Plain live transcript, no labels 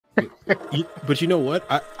But you know what?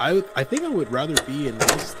 I think I would rather be in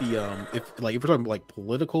this if we're talking like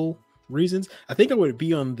political reasons. I think I would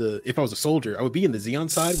be on the if I was a soldier, I would be in the Zeon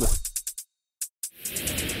side with.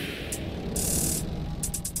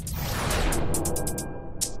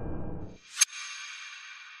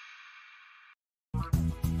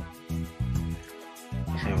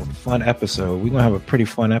 Fun episode. We're gonna have a pretty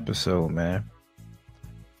fun episode, man.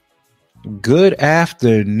 Good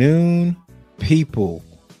afternoon, people.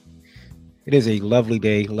 It is a lovely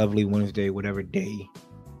day, lovely Wednesday, whatever day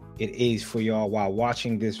it is for y'all while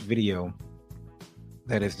watching this video.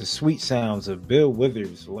 That is the sweet sounds of Bill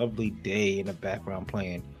Withers' Lovely Day in the background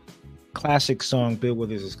playing. Classic song. Bill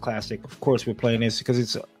Withers is classic. Of course, we're playing this because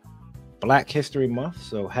it's Black History Month.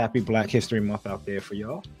 So happy Black History Month out there for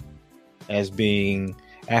y'all. As being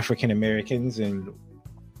African Americans and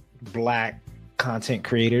Black content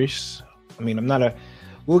creators. I mean,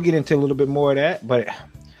 we'll get into a little bit more of that, but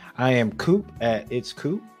I am Coop at It's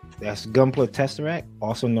Coop. That's Gunpla Tesseract,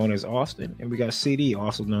 also known as Austin. And we got CD,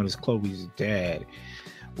 also known as Chloe's dad.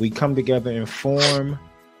 We come together and form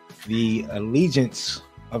the allegiance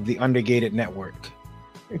of the Undergated Network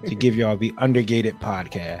to give y'all the Undergated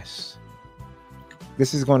podcast.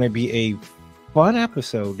 This is going to be a fun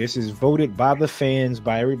episode. This is voted by the fans,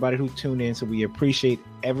 by everybody who tuned in. So we appreciate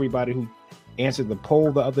everybody who answered the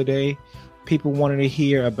poll the other day. People wanted to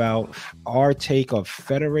hear about our take of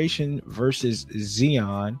Federation versus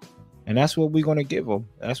Zeon, and that's what we're going to give them.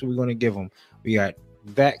 We got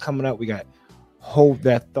that coming up. We got Hold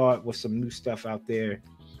That Thought with some new stuff out there.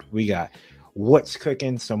 We got What's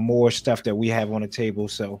Cooking, some more stuff that we have on the table.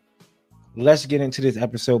 So let's get into this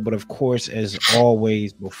episode. But of course, as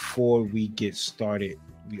always, before we get started,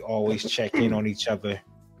 we always check in on each other.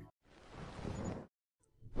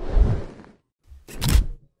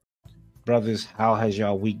 Brothers, how has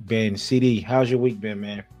y'all week been? CD, how's your week been,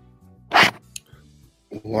 man?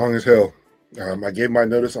 Long as hell. I gave my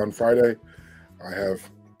notice on Friday. I have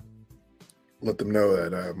let them know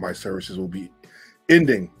that my services will be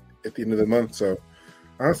ending at the end of the month. So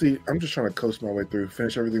honestly, I'm just trying to coast my way through,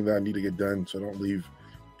 finish everything that I need to get done, so I don't leave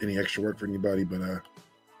any extra work for anybody. But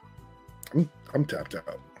I'm tapped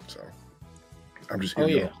out, so I'm just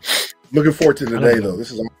here. Looking forward to today, though.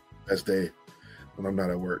 This is the best day when I'm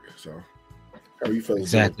not at work. So, how are you feeling?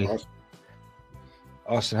 Exactly.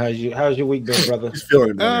 Austin, how's your week been, brother? Just feeling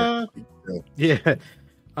it, man. Yeah.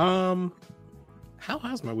 How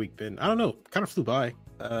has my week been? I don't know. Kind of flew by.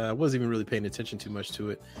 I wasn't even really paying attention too much to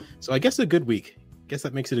it. So I guess a good week. Guess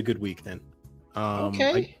that makes it a good week then.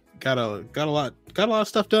 Okay. I got a lot of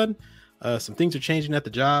stuff done. Some things are changing at the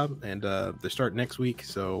job, and they start next week.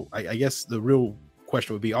 So I guess the real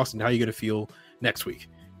question would be, Austin, how are you gonna feel next week?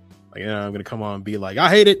 Like, I'm gonna come on and be like, I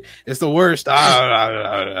hate it. It's the worst. But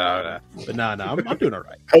nah, I'm doing all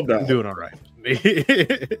right. I'm doing all right.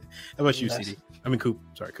 How about you, CD? I mean, Coop.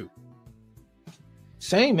 Sorry, Coop.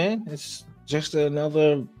 Same, man. It's just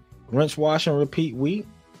another rinse, wash, and repeat week.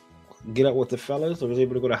 Get up with the fellas. I was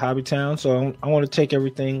able to go to Hobbytown, so I want to take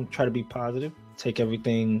everything, try to be positive, take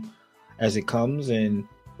everything as it comes, and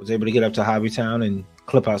was able to get up to Hobbytown and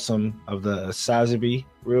clip out some of the Sazabi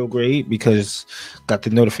real great because got the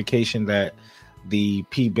notification that the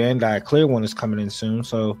P Bandai Clear one is coming in soon.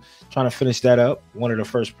 So trying to finish that up. One of the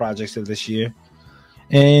first projects of this year,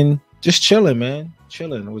 and just chilling, man.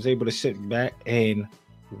 Chilling. I was able to sit back and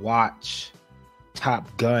watch Top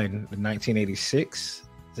Gun in 1986.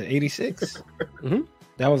 Is it 86? Mm-hmm.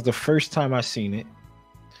 That was the first time I seen it.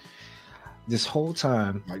 This whole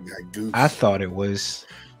time, I thought it was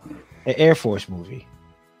an Air Force movie,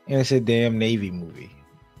 and it's a damn Navy movie,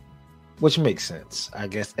 which makes sense. I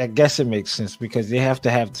guess it makes sense because they have to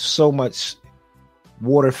have so much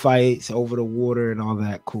water fights over the water and all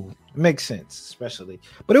that. Cool, it makes sense, especially.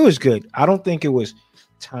 But it was good. I don't think it was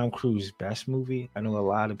Tom Cruise's best movie. I know a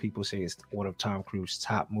lot of people say it's one of Tom Cruise's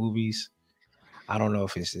top movies. I don't know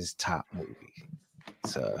if it's his top movie.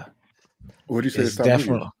 What do you say? It's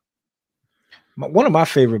definitely one of my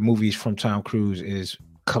favorite movies from Tom Cruise is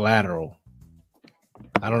Collateral.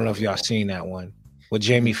 I don't know if y'all seen that one with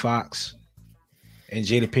Jamie Foxx and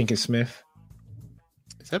Jada Pinkett Smith.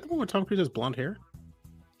 Is that the one where Tom Cruise has blonde hair?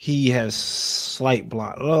 He has slight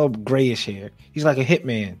blonde, grayish hair. He's like a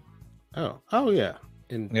hitman. Oh yeah.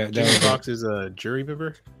 And Jamie Foxx is a jury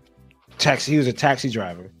member. He was a taxi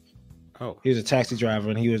driver. Oh, he was a taxi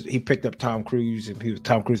driver, and he picked up Tom Cruise, and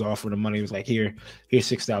Tom Cruise offered him money. He was like, here's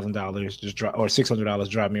 $6,000, just or $600,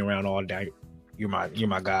 drive me around all day. You're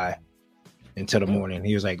my guy until the morning.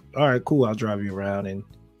 He was like, all right, cool, I'll drive you around. And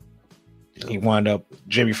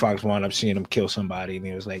Jamie Foxx wound up seeing him kill somebody, and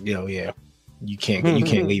he was like, yo, yeah, You can't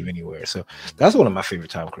leave anywhere. So that's one of my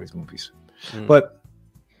favorite Tom Cruise movies. Mm. But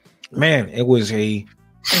man, it was a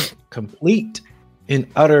complete and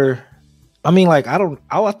utter. I mean, like I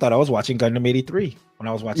thought I was watching Gundam 83 when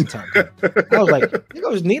I was watching Top Gun. I was like, there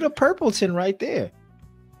goes Nita Purpleton right there.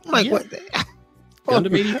 I'm like, what?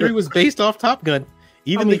 Gundam 83 was based off Top Gun.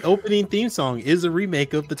 Even the opening theme song is a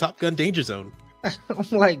remake of the Top Gun Danger Zone. I'm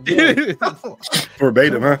like, dude,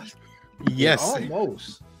 verbatim, huh? Yes,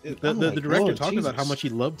 almost. The director talked about how much he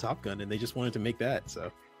loved Top Gun, and they just wanted to make that.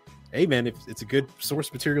 So, hey, man, it's a good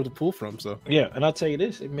source material to pull from. So, yeah, and I'll tell you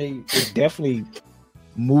this: it definitely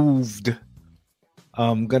moved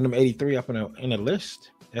Gundam 83 up in a list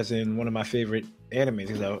as in one of my favorite animes.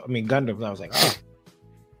 I mean, Gundam. I was like, oh,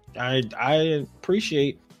 I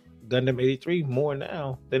appreciate Gundam 83 more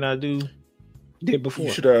now than I did before.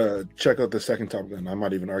 You should check out the second Top Gun. I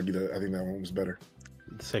might even argue that I think that one was better.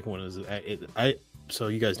 The second one is so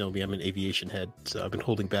you guys know me, I'm an aviation head, so I've been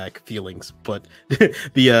holding back feelings, but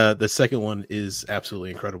the second one is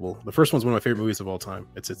absolutely incredible. The first one's one of my favorite movies of all time.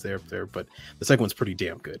 It's there, but the second one's pretty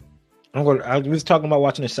damn good. I was talking about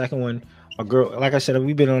watching the second one. A girl, like I said,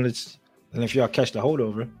 we've been on this, and if y'all catch the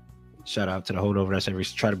holdover, shout out to the holdover.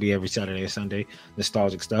 That's try to be every Saturday and Sunday,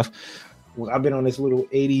 nostalgic stuff. Well, I've been on this little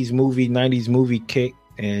 80s movie, 90s movie kick,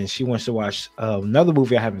 and she wants to watch another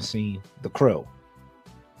movie I haven't seen, The Crow.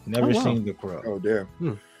 Never seen The Crow. Oh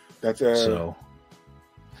damn, that's so.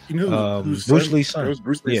 You know who's Bruce Lee's son. It was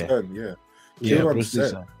Bruce Lee's son. Yeah, Bruce Lee's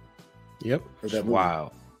son. Yep.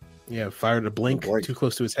 Wow. Yeah, fired a blink too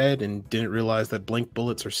close to his head and didn't realize that blank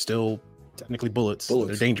bullets are still technically bullets.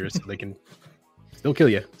 They're dangerous. They can still kill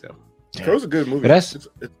you. So, Crow's a good movie. But it's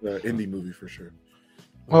an indie movie for sure.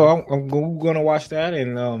 Well, I'm going to watch that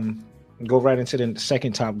and go right into the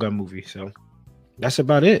second Top Gun movie. So that's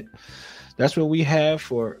about it. That's what we have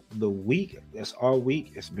for the week. That's our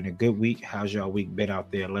week. It's been a good week. How's y'all week been out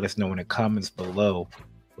there? Let us know in the comments below.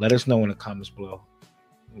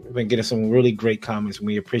 We've been getting some really great comments.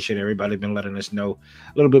 We appreciate everybody been letting us know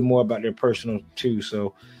a little bit more about their personal too.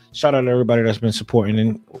 So shout out to everybody that's been supporting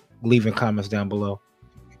and leaving comments down below.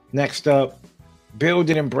 Next up,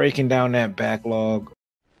 building and breaking down that backlog.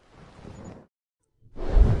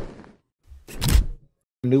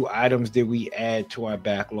 New items did we add to our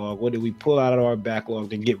backlog? What did we pull out of our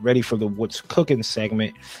backlog to get ready for the What's Cooking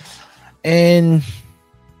segment? And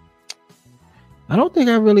I don't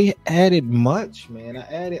think I really added much, man.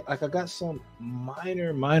 I got some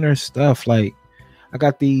minor stuff. Like I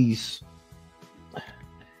got these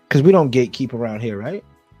because we don't gatekeep around here, right?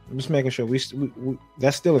 I'm just making sure we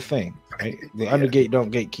that's still a thing, right? The undergate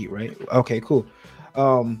don't gatekeep, right? Okay, cool.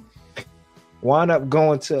 Wound up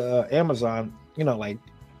going to Amazon. You know, like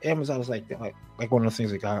Amazon is like one of the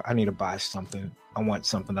things like I need to buy something. I want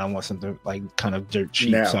something like kind of dirt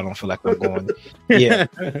cheap, so I don't feel like I'm going. Yeah.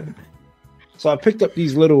 So I picked up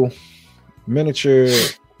these little miniature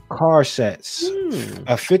car sets,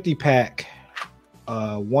 a 50 pack,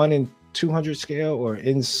 1 in 200 scale or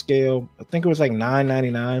in scale. I think it was like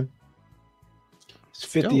 $9.99. It's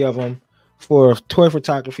 50 of them for toy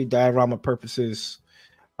photography, diorama purposes.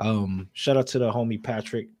 Shout out to the homie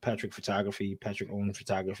Patrick Owen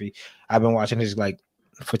Photography. I've been watching his like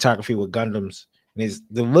photography with Gundams, and it's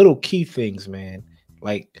the little key things, man.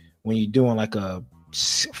 Like when you're doing like a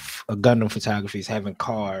Gundam photography, is having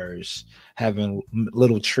cars, having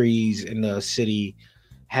little trees in the city,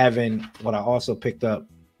 having what I also picked up,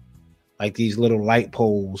 like these little light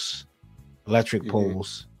poles, electric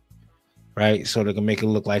poles, right? So they can make it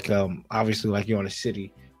look like obviously like you're in a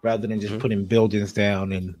city, rather than just putting buildings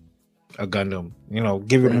down in a Gundam, you know,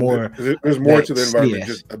 give it more. There's more to the environment,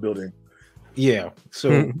 just a building. Yeah.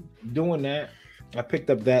 So doing that, I picked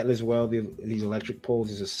up that as well. These electric poles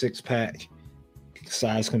is a 6-pack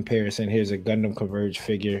size comparison. Here's a Gundam Converge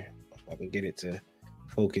figure. If I can get it to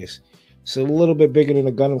focus. It's a little bit bigger than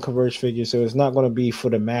a Gundam Converge figure, so it's not going to be for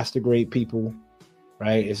the master grade people,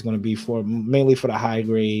 right? It's going to be mainly for the high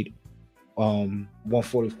grade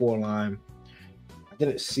 144 line.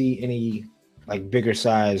 Didn't see any like bigger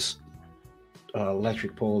size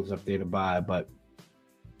electric poles up there to buy, but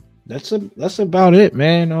that's about it,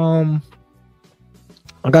 man.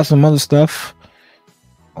 I got some other stuff.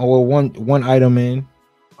 Oh, well, one item in.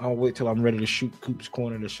 I'll wait till I'm ready to shoot Coop's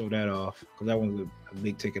Corner to show that off, because that one's a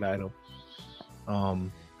big ticket item.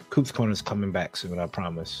 Coop's Corner is coming back soon, I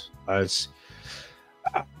promise. I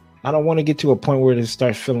don't want to get to a point where it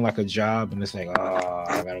starts feeling like a job and it's like,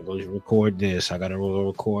 I gotta go record this, I gotta go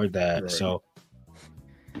record that. Right. So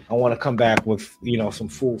I want to come back with, you know, some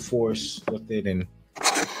full force with it. And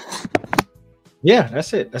yeah,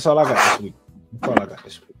 that's it. That's all I got this week.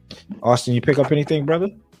 Austin, you pick up anything, brother?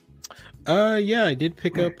 Yeah, I did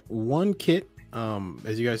pick up one kit.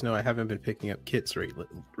 As you guys know, I haven't been picking up kits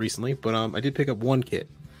recently, but I did pick up one kit.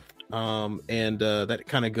 And that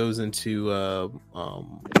kind of goes into the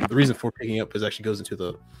reason for picking up is actually goes into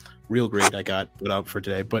the real grade I got put out for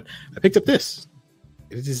today. But I picked up this.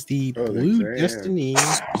 It is the Blue Destiny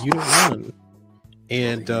Unit 1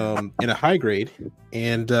 and in a high grade.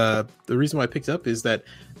 And the reason why I picked up is that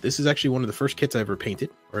this is actually one of the first kits I ever painted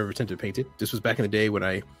or ever attempted to paint it. This was back in the day when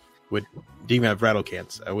I didn't even have rattle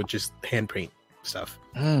cans. I would just hand paint stuff.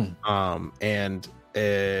 And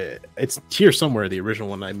it's here somewhere, the original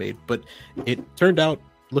one I made, but it turned out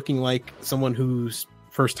looking like someone who's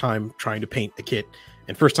first time trying to paint a kit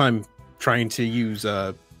and first time trying to use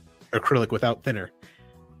acrylic without thinner.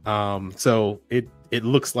 So it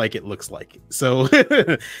looks like it looks like it. So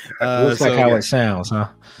it looks like how it sounds, huh?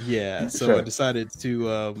 Yeah. So I decided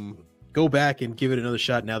to go back and give it another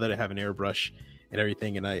shot now that I have an airbrush and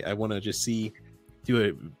everything, and I want to just do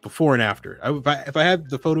it before and after. If I have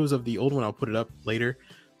the photos of the old one, I'll put it up later.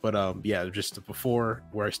 But yeah, just the before,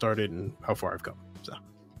 where I started and how far I've come. So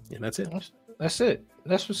yeah, that's it. That's it.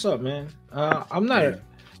 That's what's up, man. I'm not.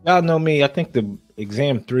 Y'all know me. I think the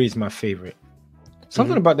Exam 3 is my favorite.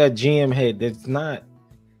 Something about that GM head does not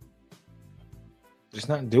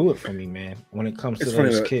do it for me, man. When it comes to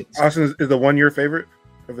those kits. Austin, is the one your favorite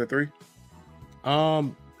of the three?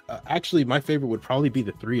 Actually, my favorite would probably be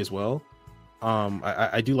the 3 as well.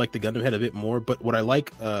 I do like the Gundam head a bit more, but what I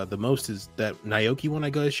like the most is that Naoki one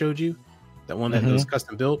I showed you, that one that was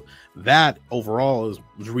custom built. That overall is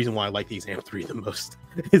the reason why I like the Exam 3 the most.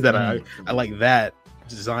 Is that I like that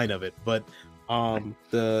design of it. But I'd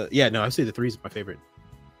say the 3 is my favorite.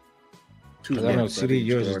 I know CD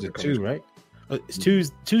yours is the 2, right? It's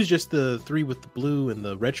two's just the 3 with the blue and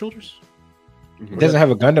the red shoulders. It doesn't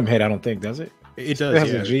have a Gundam head, I don't think, does it? It does. It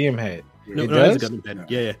has a GM head. No, it has a Gundam head.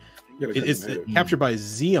 Yeah. It's captured by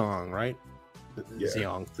Zeon, right? The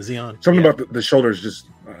Zeon. Something about the shoulders, just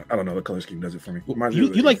I don't know. The color scheme does it for me. You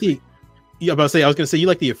like the? Yeah, I was gonna say you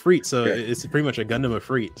like the Ifrit, so it's pretty much a Gundam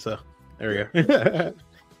Ifrit. So there we go.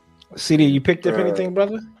 CD, you picked up anything,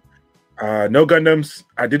 brother? No Gundams.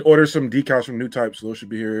 I did order some decals from New Type, so those should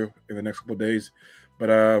be here in the next couple of days. But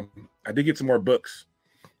I did get some more books.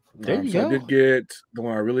 There you go. I did get the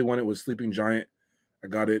one I really wanted was Sleeping Giant. I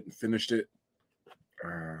got it and finished it.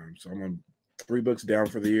 So I'm on 3 books down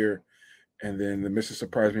for the year, and then the Mr.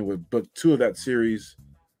 surprised me with book 2 of that series,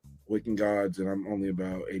 Waking Gods, and I'm only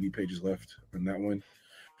about 80 pages left on that one.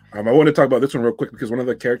 I want to talk about this one real quick because one of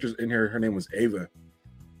the characters in here, her name was Ava,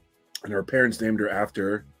 and her parents named her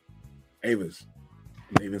after Ava's.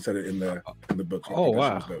 And they even said it in the book. So oh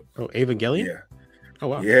wow! Oh, Evangelion. Yeah. Oh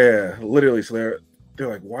wow. Yeah, literally. So they're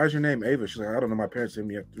like, "Why is your name Ava?" She's like, "I don't know. My parents named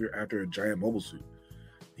me after a giant mobile suit."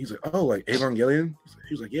 He's like, "Oh, like Evangelion?"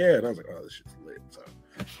 He was like, "Yeah," and I was like, "Oh, this shit's lit." So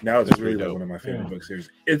now it's really like one of my favorite book series.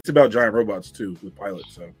 It's about giant robots too with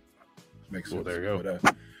pilots, so it makes sense. There you go.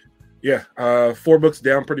 But 4 books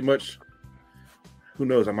down, pretty much. Who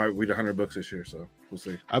knows? I might read 100 books this year, so we'll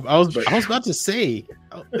see. I was about to say,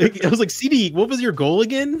 I was like, CD, what was your goal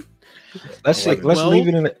again? Let's leave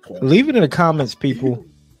it in the comments, people.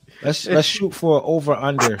 Let's shoot for over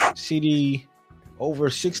under. CD over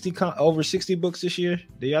 60 books this year.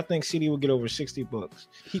 Do y'all think CD will get over 60 books?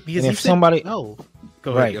 If somebody no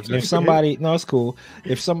it's cool.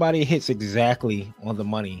 If somebody hits exactly on the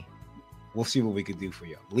money, we'll see what we could do for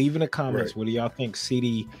y'all. Leave in the comments what do y'all think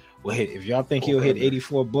CD will hit. If y'all think he'll hit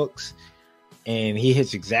 84 books and he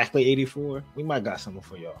hits exactly 84, we might got something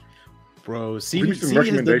for y'all. Bro, CD some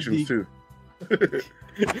recommendations too.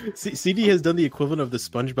 CD has done the equivalent of the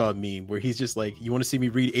SpongeBob meme where he's just like, you want to see me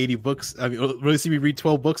read 80 books? I mean, want to see me read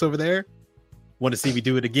 12 books over there? Want to see me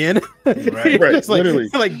do it again? Right. Literally.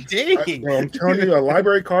 Like, dang. I'm telling you, a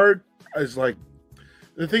library card is like,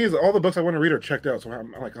 the thing is, all the books I want to read are checked out. So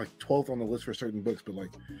I'm like 12th on the list for certain books, but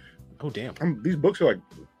like, oh damn, these books are like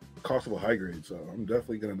cost of a high grade. So I'm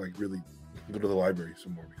definitely gonna like really go to the library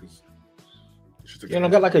some more because it's just you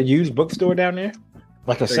don't got like a used bookstore down there,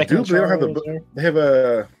 like a second. They don't have the book. They have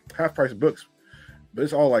a half price books, but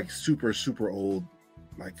it's all like super old,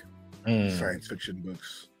 like science fiction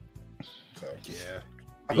books. So yeah.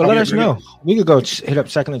 Well, let us know. We could go hit up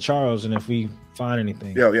Second and Charles, and if we find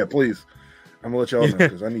anything, yeah, please. I'm gonna let y'all know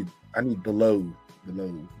because I need the low.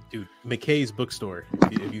 Dude, McKay's bookstore.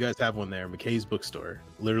 If you guys have one there, McKay's bookstore.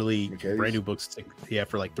 Literally brand new books.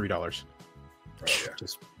 For like $3. Oh, yeah.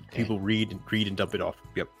 Just people read and dump it off.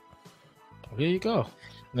 Yep. There you go.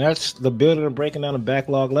 That's the building and breaking down the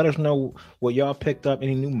backlog. Let us know what y'all picked up.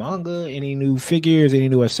 Any new manga, any new figures, any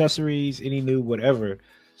new accessories, any new whatever.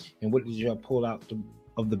 And what did y'all pull out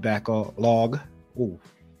of the backlog? Ooh.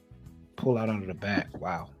 pull out under the back.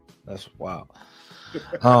 Wow, that's wow.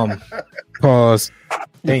 Pause.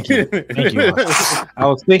 Thank you. I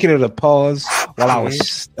was thinking of the pause while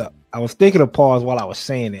I was thinking of pause while I was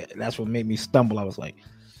saying it. That's what made me stumble. I was like,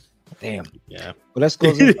 damn. Yeah. But let's go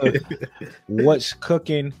into what's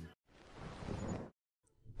cooking.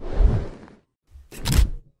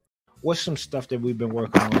 What's some stuff that we've been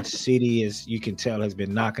working on? CD, as you can tell, has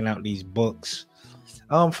been knocking out these books.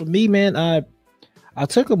 For me, man, I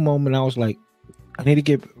took a moment. I was like, I need to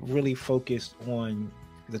get really focused on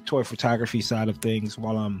the toy photography side of things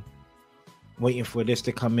while I'm waiting for this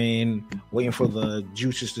to come in, waiting for the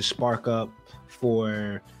juices to spark up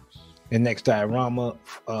for the next diorama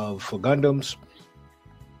for Gundams.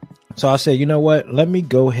 So I said, you know what? Let me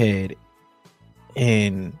go ahead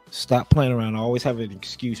and stop playing around. I always have an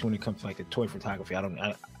excuse when it comes to like the toy photography.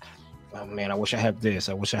 Oh man, I wish I had this.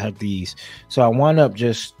 I wish I had these. So I wound up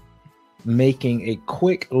just making a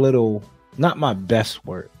quick little, not my best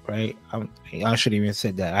work, right? I shouldn't even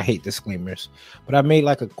said that. I hate disclaimers, but I made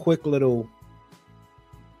like a quick little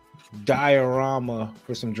diorama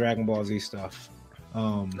for some Dragon Ball Z stuff.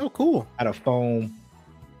 Oh, cool. Out of foam.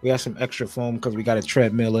 We had some extra foam because we got a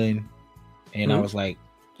treadmill in, and I was like,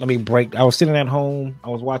 let me break. I was sitting at home. I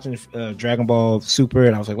was watching Dragon Ball Super,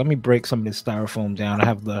 and I was like, let me break some of this styrofoam down. I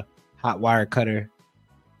have the hot wire cutter,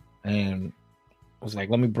 and I was like,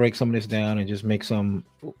 let me break some of this down and just make some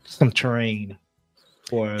terrain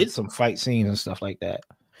for some fight scenes and stuff like that.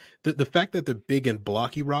 The fact that the big and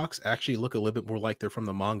blocky rocks actually look a little bit more like they're from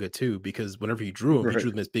the manga too, because whenever you drew them, you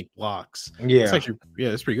drew them as big blocks. Yeah, it's actually,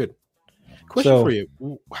 that's pretty good. Question for you: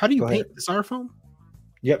 how do you paint the styrofoam?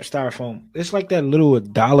 Yep, styrofoam. It's like that little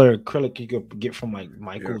 $1 acrylic you could get from like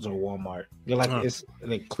Michael's or Walmart. You're like it's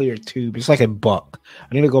like clear tube. It's like $1.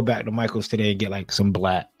 I need to go back to Michael's today and get like some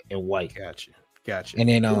black and white. Gotcha. And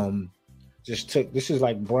then just took, this is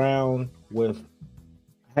like brown with,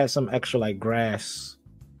 had some extra like grass.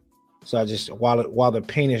 So I just while the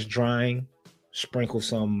paint is drying, sprinkle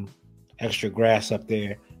some extra grass up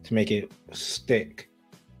there to make it stick.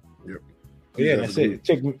 Yep. But yeah, that's it. It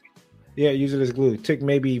took, use it as glue. It took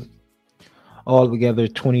maybe all together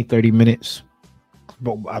 20-30 minutes.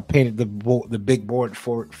 But I painted the big board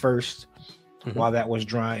for it first. While that was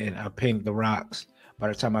drying, I painted the rocks. By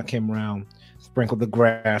the time I came around, sprinkled the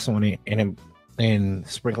grass on it, and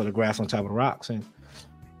sprinkled the grass on top of the rocks, and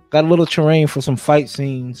got a little terrain for some fight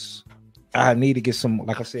scenes. I need to get some,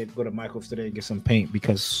 like I said, go to Michael's today and get some paint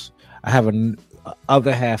because I have a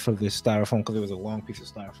other half of this styrofoam, because it was a long piece of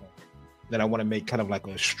styrofoam that I want to make kind of like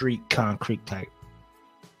a street concrete type.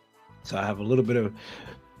 So I have a little bit of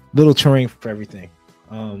little terrain for everything.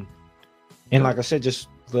 And like I said, just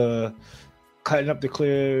the cutting up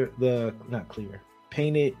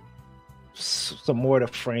painted some more to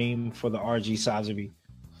frame for the RG Sazabi.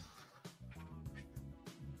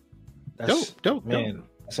 Dope, man.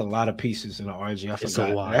 That's a lot of pieces in the RG. I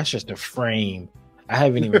forgot. That's just a frame. I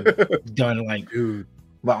haven't even done like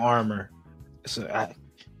my armor. So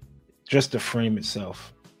just the frame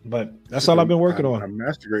itself. But that's all I've been working on. A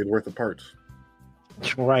master grade worth of parts.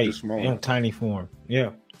 Right. In tiny form.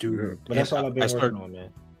 Yeah. Dude. But that's all I've been working on, man.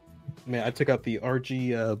 Man, I took out the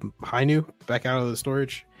RG Hainu back out of the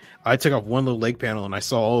storage. I took off one little leg panel and I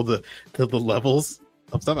saw all the levels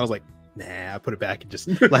of stuff. I was like, nah, I put it back and just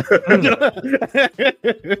like I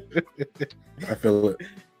feel it.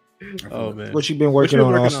 Oh man. What you been working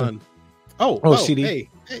on, Austin? Oh, CD.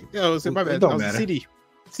 Hey, my bad. Don't matter.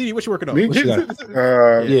 CD, what you working on? Me?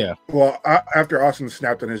 Yeah. Well, after Austin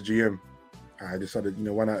snapped on his GM, I decided,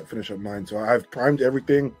 why not finish up mine? So I've primed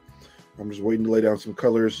everything. I'm just waiting to lay down some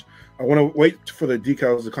colors. I want to wait for the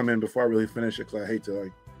decals to come in before I really finish it, because I hate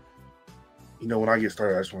to when I get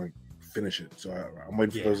started, I just want to finish it. So I'm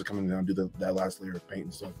waiting for those to come in and I'll do that last layer of paint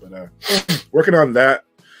and stuff. But working on that.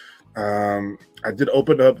 I did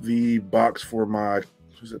open up the box for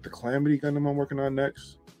the Calamity Gundam I'm working on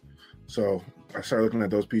next. So I started looking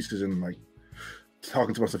at those pieces and like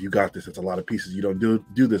talking to myself, you got this. It's a lot of pieces. You don't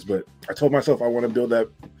do this. But I told myself I want to build that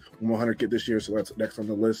 100 kit this year. So that's next on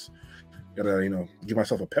the list. Gotta, give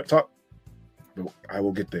myself a pep talk. But I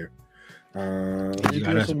will get there. You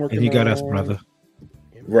got us, brother.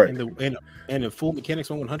 Right. And the full mechanics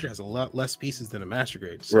 100 has a lot less pieces than a master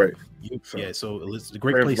grade. So right. So it's a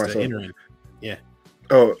great place to enter in. Yeah.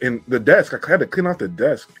 Oh, and the desk, I had to clean off the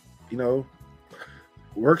desk.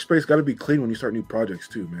 Workspace got to be clean when you start new projects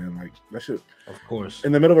too, man. Like that shit. Of course.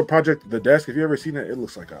 In the middle of a project, the desk, if you ever seen it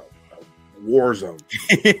looks like a war zone.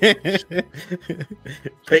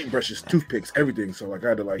 Paintbrushes, toothpicks, everything. So like I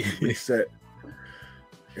had to reset.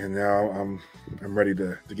 And now I'm ready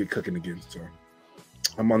to get cooking again. So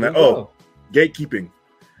I'm on that. Oh, gatekeeping.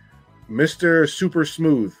 Mr. Super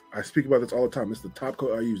Smooth. I speak about this all the time. It's the top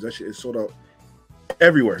coat I use. That shit is sold out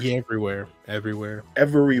everywhere. Yeah, everywhere. Everywhere.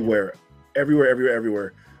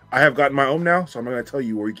 I have gotten my own now, so I'm not going to tell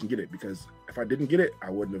you where you can get it, because if I didn't get it, I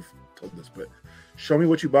wouldn't have told this. But show me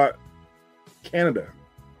what you bought. Canada,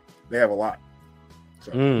 they have a lot.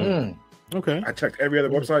 So Okay. I checked every other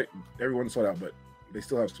website. Everyone's sold out, but they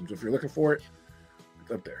still have some. So if you're looking for it,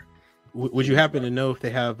 it's up there. Would you happen to know if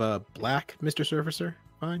they have black Mr. Surfacer?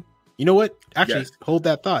 Fine. You know what? Actually, hold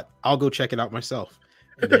that thought. I'll go check it out myself.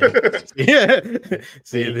 And then,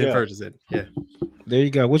 see and then purchase it. Yeah. There you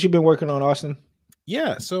go. What you been working on, Austin?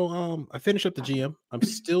 Yeah, so I finished up the GM. I'm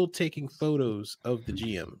still taking photos of the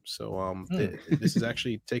GM. So this is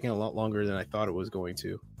actually taking a lot longer than I thought it was going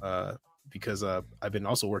to, because I've been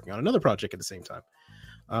also working on another project at the same time.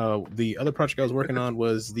 The other project I was working on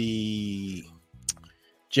was the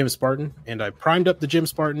Gym Spartan, and I primed up the Gym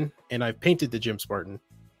Spartan, and I painted the Gym Spartan.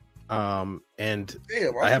 And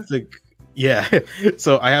Damn, I have to,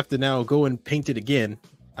 so I have to now go and paint it again.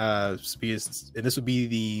 And this would be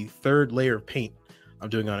the third layer of paint I'm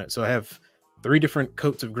doing on it. So I have 3 different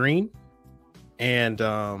coats of green, and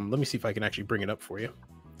let me see if I can actually bring it up for you.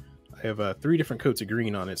 I have 3 different coats of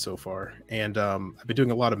green on it so far, and I've been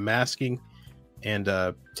doing a lot of masking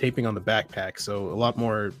and taping on the backpack, so a lot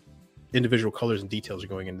more individual colors and details are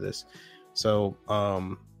going into this. So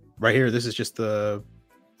right here, this is just the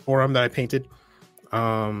forearm that I painted.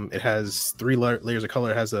 It has 3 layers of color.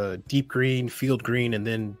 It has a deep green, field green, and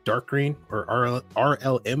then dark green, or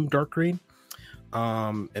RLM dark green.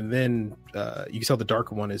 And then you can tell the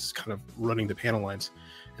darker one is kind of running the panel lines.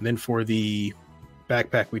 And then for the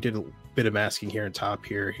backpack, we did a bit of masking here and top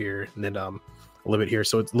here, and then a little bit here.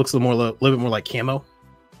 So it looks a little bit more like camo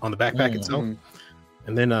on the backpack itself.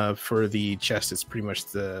 And then for the chest, it's pretty much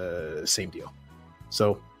the same deal.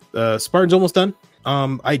 So Spartan's almost done.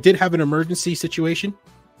 I did have an emergency situation.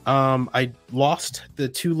 I lost the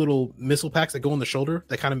 2 little missile packs that go on the shoulder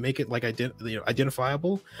that kind of make it like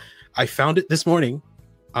identifiable. I found it this morning.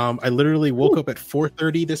 I literally woke up at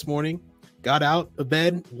 4:30 this morning, got out of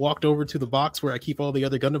bed, walked over to the box where I keep all the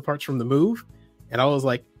other Gundam parts from the move, and I was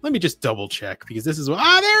like, let me just double check, because this is what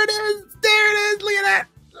there it is.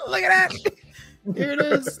 Look at that. Here it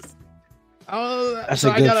is. That's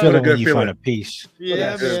a good feeling when you find a piece.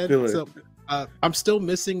 Yeah, man. So I'm still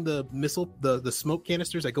missing the missile, the smoke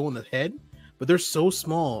canisters that go in the head, but they're so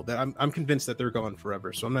small that I'm convinced that they're gone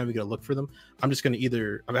forever. So I'm not even gonna look for them. I'm just gonna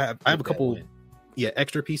I have a couple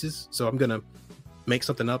extra pieces, so I'm gonna make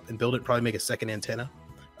something up and build it. Probably make a second antenna.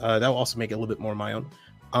 That will also make it a little bit more my own.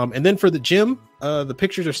 And then for the gym, the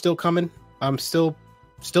pictures are still coming. I'm still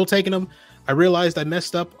taking them. I realized I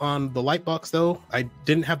messed up on the light box though. I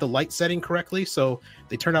didn't have the light setting correctly, so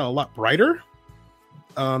they turned out a lot brighter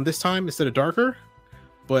this time instead of darker.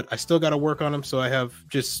 But I still got to work on them. So I have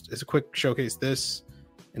just as a quick showcase this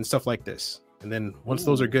and stuff like this. And then once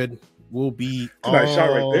those are good, we'll be all nice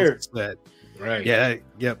shot right there. Set. Right. Yeah.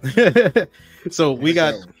 Yep. So we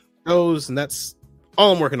got those, and that's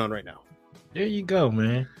all I'm working on right now. There you go,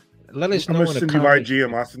 man. Let us I'm know gonna in the send you my comments.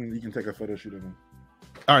 GM, Austin. You can take a photo shoot of him.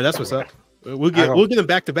 All right, that's what's up. We'll get them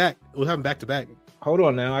back to back. We'll have them back to back. Hold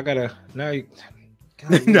on now. I gotta now.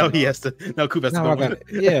 No, he has to. No, Coop has to go. I got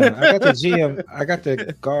the GM. I got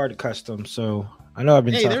the guard custom. So I know I've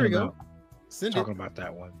been talking about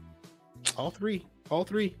that one. All three.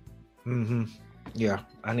 Mm-hmm. Yeah,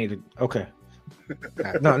 I need it. Okay.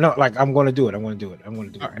 No, like I'm going to do it. I'm going to do it.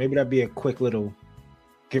 Right. Maybe that'd be a quick little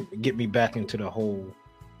get me back into the whole.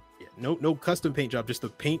 Yeah, no custom paint job. Just the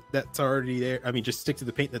paint that's already there. I mean, just stick to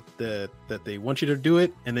the paint that they want you to do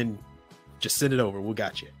it, and then just send it over. We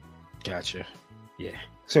got you. Gotcha. Yeah.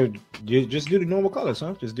 So you just do the normal colors,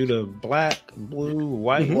 huh? Just do the black, blue,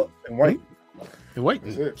 white, and white,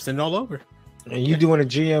 and send it all over. And you doing a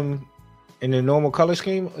GM in the normal color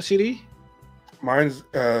scheme, CD? Mine's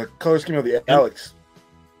color scheme of the Alex.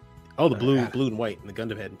 Oh, the blue and white, and the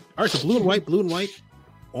Gundam head. All right, so blue and white,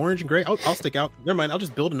 orange and gray. I'll stick out. Never mind. I'll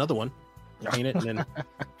just build another one, paint it, and then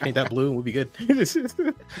paint that blue, and we'll be good.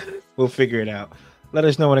 We'll figure it out. Let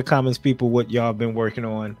us know in the comments, people, what y'all been working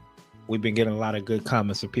on. We've been getting a lot of good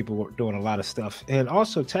comments of people doing a lot of stuff. And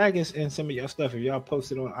also tag us in some of your stuff. If y'all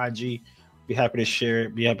post it on IG, be happy to share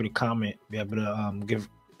it, be happy to comment, be happy to give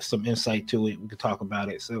some insight to it. We can talk about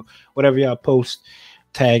it. So whatever y'all post,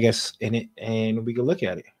 tag us in it and we can look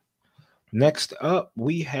at it. Next up,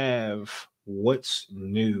 we have what's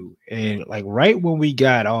new. And like right when we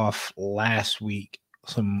got off last week,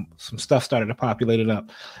 some stuff started to populate it up.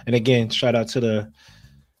 And again, shout out to the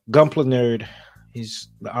Gunpla Nerd. He's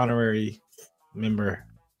the honorary member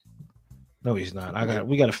No, he's not.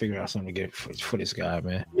 We got to figure out something to get for this guy,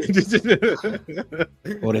 man,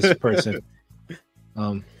 or this person.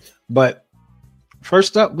 But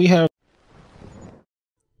first up, we have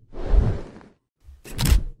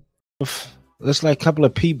looks like a couple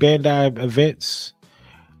of P Bandai events.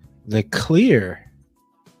 The Clear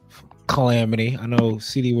Calamity. I know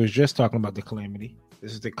CD was just talking about the Calamity.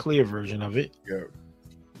 This is the clear version of it. Yeah,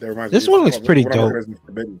 that reminds this me. one looks pretty dope.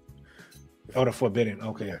 Forbidden. Oh, the Forbidden.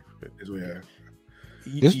 Okay. Yeah, is what,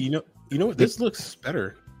 yeah. You know what? This looks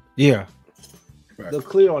better. Yeah. Right. The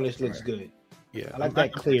clear on this looks good. Yeah, I like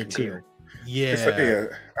that clear teal. Yeah. It's like, yeah.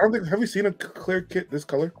 I don't think. Have you seen a clear kit this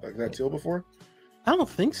color, like that teal, before? I don't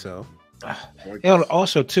think so. Like And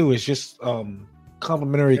also too, it's just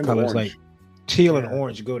complementary And colors orange. like teal and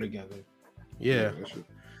orange go together. Yeah.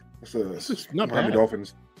 This is not Miami bad.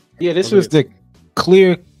 Dolphins. Yeah, this was the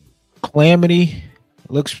Clear Calamity.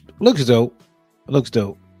 Looks dope. It looks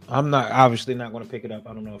dope. I'm obviously not going to pick it up.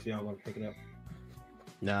 I don't know if y'all want to pick it up.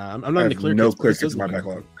 Nah, I'm I not in have the clear. no kits, but clear this kits does in my look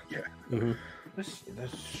backlog. Yeah. good.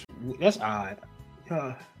 That's odd.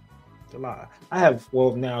 It's a lot. I have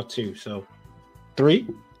now 2, so 3.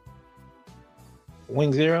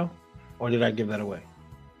 Wing Zero, or did I give that away?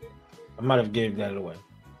 I might have gave that away.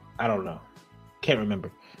 I don't know. Can't remember.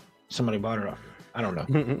 Somebody bought it off. I don't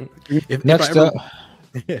know. Next up,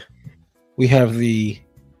 we have the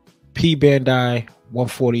P Bandai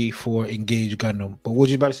 144 Engage Gundam. But what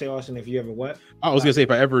you about to say, Austin? If you ever what? I was gonna say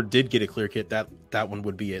if I ever did get a clear kit, that one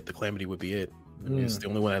would be it. The Calamity would be it. I mean, it's the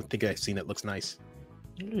only one I think I've seen that looks nice.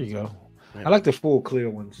 There you go. Yeah. I like the full clear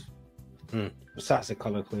ones. Hmm. Besides the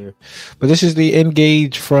color clear. But this is the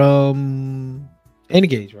Engage from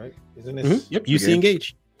Engage, right? Isn't this? Mm-hmm. Yep, UC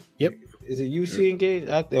Engage. Yep. Is it UC Engage?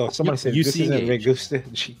 Somebody said UC this isn't Engage.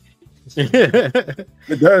 Vegusta.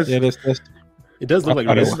 It does. Yeah, It does look like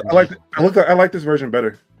I this. I like this version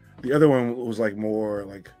better. The other one was like more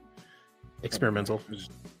like Experimental.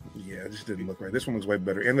 It just didn't look right. This one was way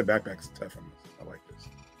better, and the backpack's tough on this. I like this.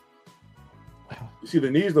 You see the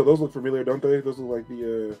knees though; those look familiar, don't they? Those look like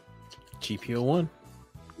the GPO1.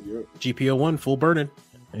 Yep. GPO1 full burning.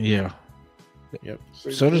 Yeah. Yep.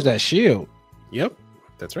 So does that shield. Yep.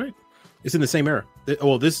 That's right. It's in the same era.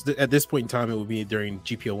 Well, at this point in time, it would be during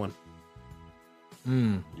GPO1.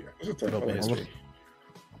 Mm. Yeah, it's a tough Development one. history.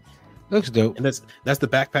 Looks dope. And that's the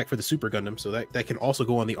backpack for the Super Gundam, so that can also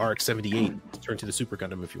go on the RX-78 to turn to the Super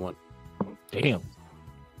Gundam if you want. Damn.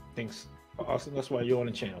 Thanks, Austin. That's why you're on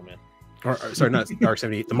the channel, man. Or sorry, not the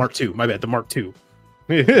RX-78, the Mark II. My bad, the Mark II.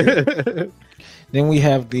 Then we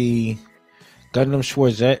have the Gundam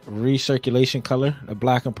Schwarzette recirculation color, the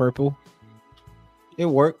black and purple. It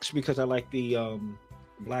works because I like the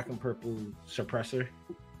black and purple suppressor,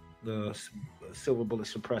 the silver bullet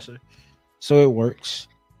suppressor. So it works.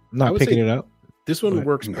 I'm not picking it up. This one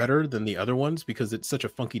works better than the other ones because it's such a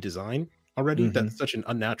funky design already. Mm-hmm. That such an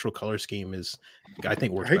unnatural color scheme I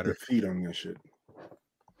think works I hate better. the feet on this shit.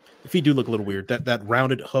 The feet do look a little weird. That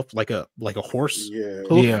rounded hoof like a horse. Yeah,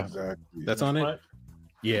 hoof Yeah. exactly. That's on it.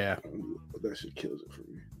 Yeah. That shit kills it for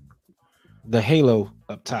me. The halo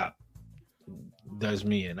up top does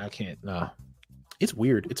me in. I can't. Nah. It's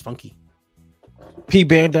weird. It's funky. P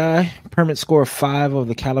Bandai permit score 5 of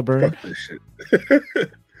the Caliburn. Fuck this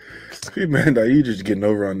shit. Hey, man, you just getting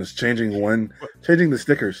over on this. Changing the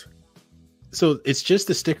stickers. So it's just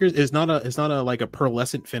the stickers. It's not a like a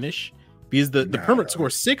pearlescent finish because the permit score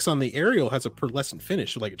 6 on the aerial has a pearlescent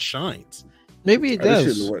finish, so like it shines. Maybe it does.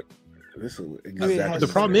 This is Maybe it exactly has- The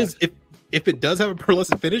problem is if it does have a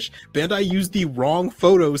pearlescent finish, Bandai used the wrong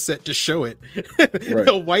photo set to show it.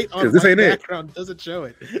 The white on this white ain't it. background doesn't show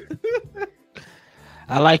it.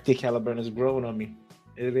 I like the Caliburn. It's growing on me.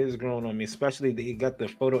 It is growing on me, especially you got the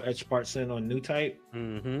photo etch parts in on new type.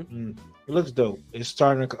 Mm-hmm. It looks dope. It's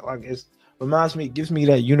starting to like gives me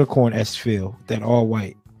that unicorn S feel, that all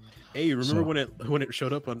white. Hey, remember when it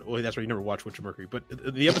showed up on? Oh, that's right. You never watched Witcher Mercury, but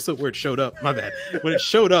the episode where it showed up. My bad. When it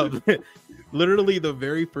showed up, literally the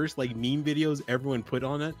very first like meme videos everyone put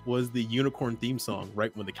on it was the unicorn theme song.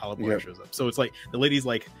 Right when the Calibarn shows up, so it's like the lady's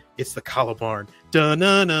like, "It's the Calibarn." Da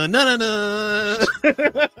na na na na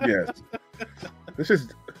na. Yes. This is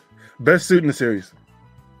best suit in the series.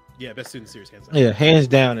 Yeah, best student series, hands down. Yeah, hands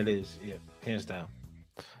down it is. Yeah, hands down.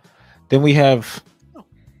 Then we have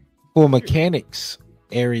Full Mechanics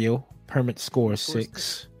Aerial permit score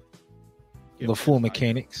 6. Yeah, The Full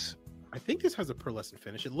Mechanics. I think this has a pearlescent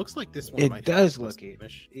finish. It looks like this one. It might does have a look pearlescent it.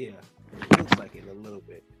 finish. Yeah, it looks like it a little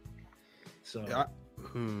bit. So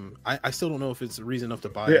I still don't know if it's a reason enough to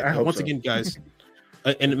buy Yeah, it. I hope Once so. again, guys,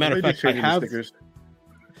 and a matter of Maybe fact, changing the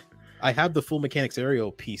I have the Full Mechanics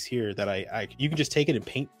Aerial piece here that you can just take it and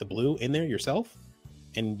paint the blue in there yourself.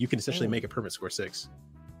 and you can essentially make a permit score 6.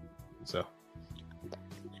 So,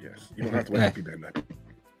 yes, you don't have to like Bandai.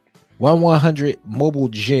 1/100 mobile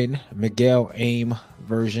gin Miguel Aim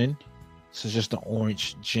version. This is just an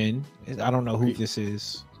orange gin. I don't know who this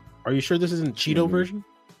is. Are you sure this isn't Cheeto version?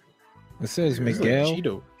 It says Like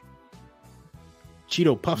Miguel.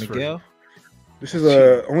 Cheeto Puffs Miguel. version. This is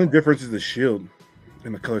only difference is the shield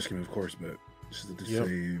and the color scheme, of course, but this is the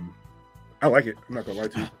same. I like it. I'm not gonna lie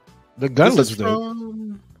to you. The gun looks dope.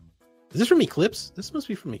 Is this from Eclipse? This must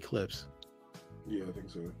be from Eclipse. Yeah, I think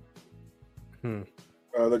so. Hmm.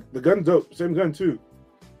 The gun's dope. Same gun too.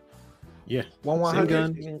 Yeah. 1/100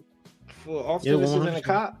 gun. For Austin, this isn't a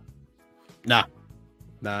cop. Nah.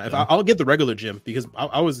 If I'll get the regular gym because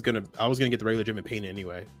I was gonna get the regular gym and paint it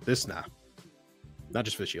anyway. This not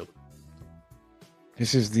just for the shield.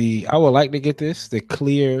 This is I would like to get the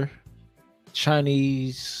clear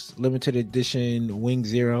Chinese limited edition Wing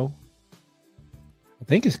Zero. I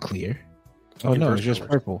think it's clear. Oh no, it's just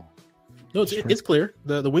purple. No, it's clear.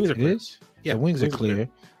 The wings are clear. It is? Yeah, the wings are clear,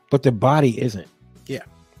 but the body isn't. Yeah.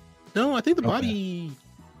 No, I think the body.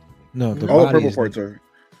 No, the all body the purple parts are.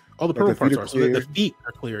 All the purple parts are. So the feet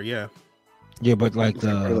are clear. Yeah. Yeah, but like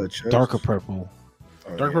the darker purple.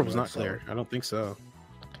 Dark purple's not clear. I don't think so.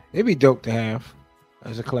 It'd be dope to have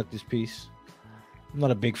as a collector's piece. I'm not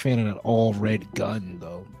a big fan of that all red gun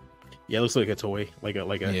though. Yeah, it looks like a toy, like a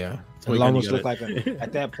yeah. Toy it gun almost looked like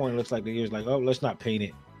at that point. It looks like he was like, oh, let's not paint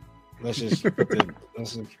it. Let's just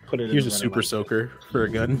put it. Here's a super soaker for a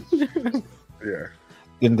gun. Yeah.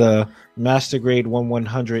 In the Master Grade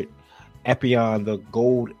 1/100 Epion, the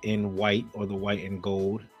gold in white or the white and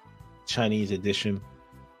gold Chinese edition,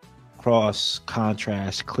 cross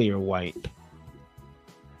contrast clear white.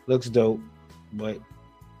 Looks dope, but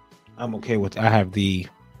I'm okay with. I have the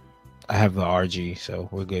RG, so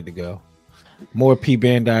we're good to go. More P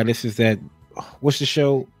Bandai. This is that. What's the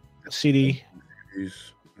show? CD.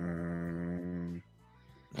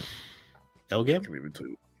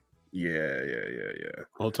 Elgam? Yeah.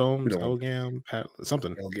 Otome, Elgam,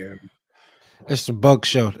 something. Elgam. It's the bug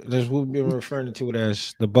show. We've been referring to it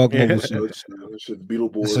as the bug mobile show. It's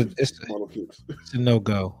Beetleborgs. It's a no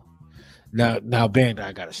go. Now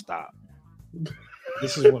Bandai got to stop.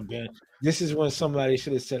 This is when somebody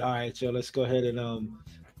should have said, "All right, Joe, let's go ahead and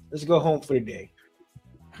let's go home for the day."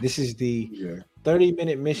 This is the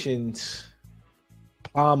 30-minute missions.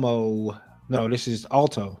 This is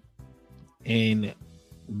Alto in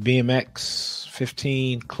BMX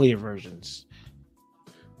 15 clear versions.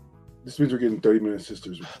 This means we're getting 30-minute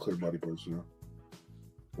sisters with clear body parts now.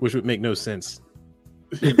 Which would make no sense.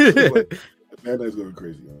 Bandai's going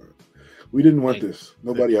crazy on it. We didn't want this.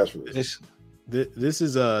 Nobody asked for this. This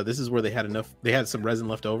is where they had some resin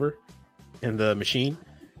left over in the machine,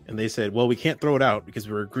 and they said, well, we can't throw it out because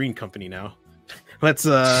we're a green company now. Let's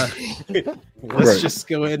just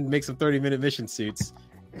go ahead and make some 30-minute mission suits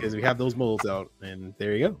because we have those molds out, and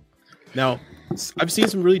there you go. Now, I've seen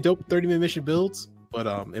some really dope 30-minute mission builds, but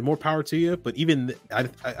and more power to you. But even I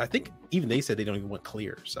think even they said they don't even want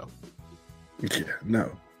clear. So yeah, no.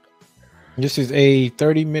 This is a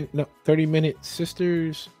 30-minute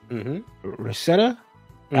sisters Rosetta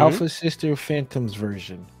Alpha Sister Phantoms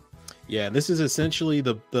version. Yeah, this is essentially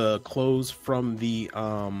the clothes from the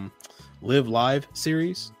Live Live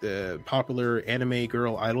series, the popular anime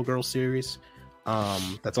girl idol girl series.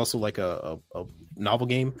 That's also like a novel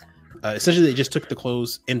game. Essentially, they just took the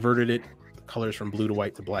clothes, inverted it, the colors from blue to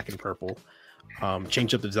white to black and purple,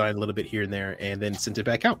 changed up the design a little bit here and there, and then sent it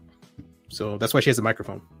back out. So that's why she has a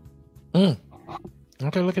microphone.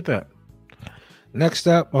 Okay, look at that. Next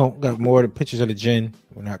up, got more of the pictures of the gin.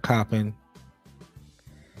 We're not copping.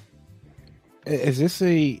 Is this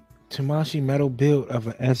a Tamashi metal build of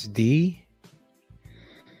an SD?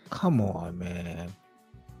 Come on, man.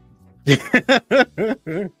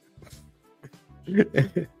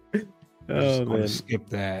 Man. Skip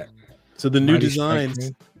that. So the new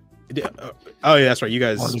designs. Oh yeah, that's right. You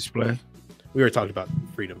guys on display. We were talking about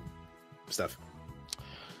freedom stuff.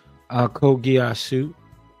 Kogia suit.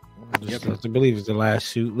 I believe it's the last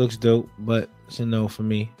suit. Looks dope, but it's a no for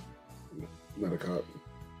me. Not a cop.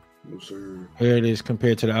 No sir. Here it is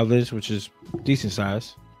compared to the others, which is decent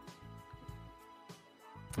size.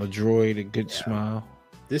 A droid, a good smile.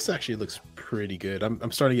 This actually looks pretty good.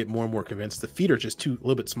 I'm starting to get more and more convinced. The feet are just a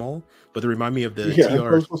little bit small, but they remind me of the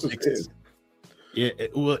TR6. Yeah,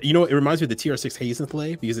 it reminds me of the TR6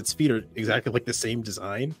 Hazenthale because its feet are exactly like the same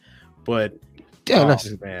design, but that's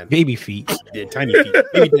baby feet. Yeah, tiny feet.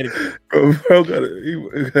 Baby feet.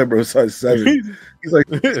 Bro, size 7. He's like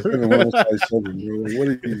size 7, bro. What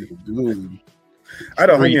are you doing? I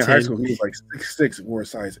don't think in high school he was like 6'6", wore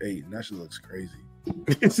size 8, and that shit looks crazy. I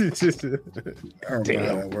don't know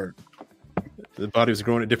how that worked. The body was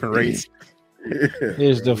growing at different rates. Yeah,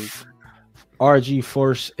 Here's bro. the RG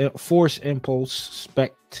Force Impulse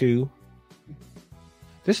Spec 2.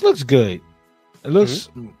 This looks good. It looks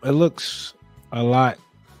a lot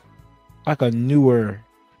like a newer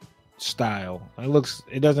style.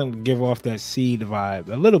 It doesn't give off that Seed vibe.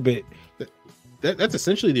 A little bit. That's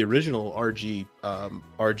essentially the original RG.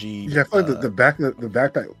 RG. Yeah, I feel like the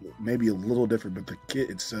backpack may be a little different, but the kit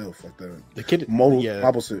itself, like the kit,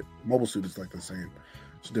 mobile suit is like the same.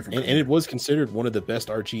 It's different, and it was considered one of the best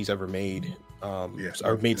RGs ever made.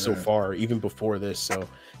 So far, even before this. So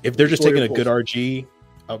if they're just taking a good RG,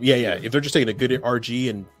 if they're just taking a good RG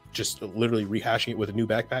and just literally rehashing it with a new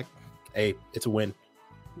backpack, hey, it's a win.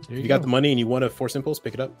 You got the money and you want a Force Impulse,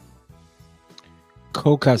 pick it up.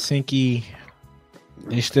 Kokasinki.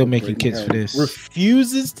 They're still making kits for this.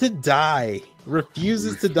 Refuses to die.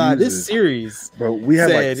 This series, bro. We have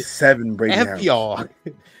like 7 breaking F hours. y'all.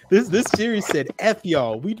 This series said F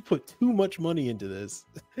y'all. We put too much money into this.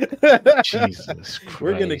 Jesus Christ.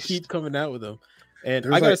 We're gonna keep coming out with them. And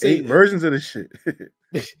There's I gotta like say, 8 versions of this shit.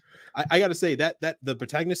 I gotta say that the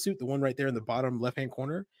protagonist suit, the one right there in the bottom left hand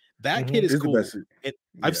corner, that kit is cool. The best suit.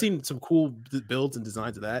 I've seen some cool builds and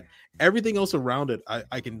designs of that. Everything else around it,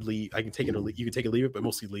 I can leave. I can take it or leave. You can take it, leave it, but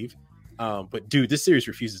mostly leave. But dude, this series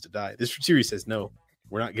refuses to die. This series says no,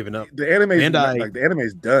 we're not giving up. The anime, like the anime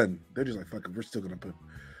is done. They're just like, fuck it, we're still gonna put.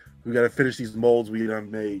 We gotta finish these molds we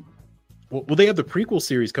done made. Well, they have the prequel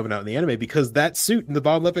series coming out in the anime because that suit in the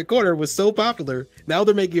bottom left corner was so popular. Now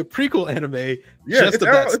they're making a prequel anime. Yeah, it's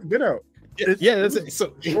been out. That's it.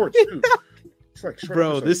 So short too. It's like short,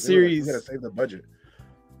 bro. This series, we gotta save the budget.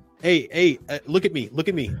 Hey, look at me.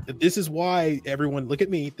 This is why everyone look at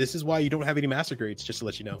me. This is why you don't have any master grades. Just to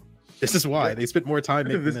let you know, this is why they spent more time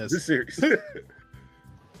making this series.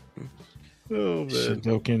 Oh man,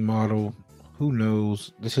 Shidoken model. Who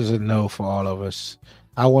knows? This is a no for all of us.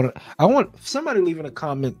 I want somebody leave in the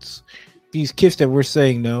comments these kits that we're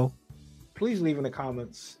saying no. Please leave in the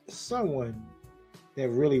comments someone that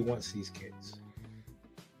really wants these kits.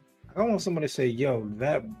 I want somebody to say, yo,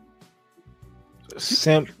 that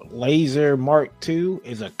Simp Laser Mark II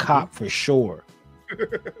is a cop for sure.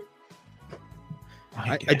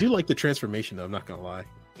 I do like the transformation though, I'm not gonna lie.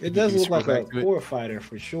 It does look like a core fighter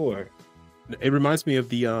for sure. It reminds me of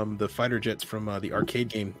the fighter jets from the arcade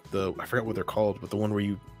game. I forgot what they're called, but the one where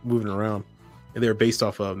you moving around, and they're based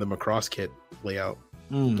off of the Macross kit layout.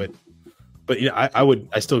 But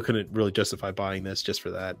I still couldn't really justify buying this just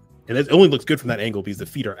for that. And it only looks good from that angle because the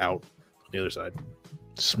feet are out on the other side.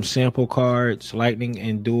 Some sample cards, Lightning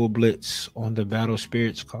and Dual Blitz on the Battle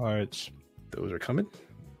Spirits cards. Those are coming.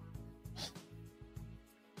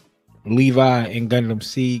 Levi and Gundam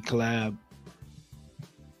Seed collab.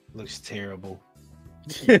 Looks terrible.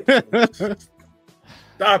 Stop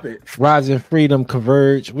it. Rise and Freedom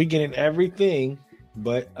Converge. We getting everything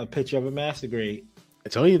but a picture of a master grade. I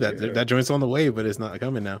tell you that joint's on the way, but it's not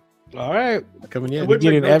coming now. All right, not coming yet. We're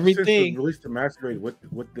getting everything. Release the master grade with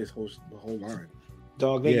this the whole line.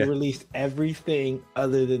 Dog, they released everything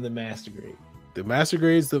other than the master grade. The master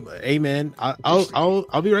grades, man,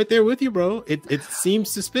 I'll be right there with you, bro. It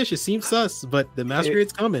seems suspicious, seems sus, but the master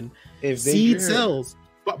grade's coming. If Seed sells.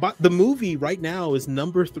 But the movie right now is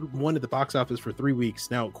number 1 at the box office for 3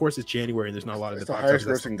 weeks. Now, of course, it's January and there's not a lot of the box office. It's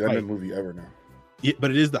the highest grossing Gundam movie ever now.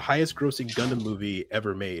 But it is the highest grossing Gundam movie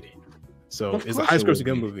ever made. So it's the highest grossing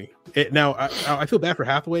Gundam movie. Now, I feel bad for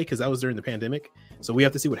Hathaway because that was during the pandemic. So we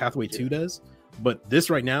have to see what Hathaway 2 does. But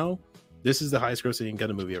this right now, this is the highest grossing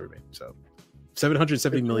Gundam movie ever made. So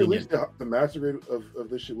 770 million yen. The master grade of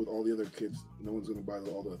this shit with all the other kids, no one's going to buy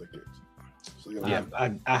all the other kids. So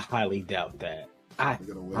I highly doubt that. I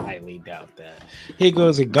highly doubt that. Here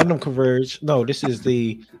goes a Gundam Converge. No, this is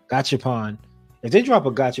the Gachapon. If they drop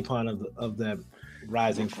a Gachapon of the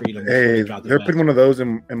Rising Freedom, hey, they're putting one of those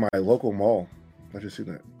in my local mall. I just see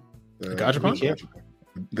that. The Gachapon?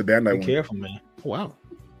 The Bandai one. Be careful, man. Oh, wow.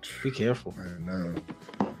 Be careful. I know.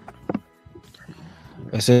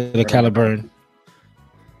 That's the Caliburn.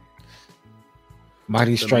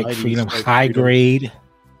 Mighty Strike Freedom high grade.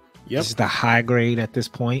 Yep. This is the high grade at this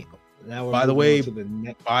point. Now by the way,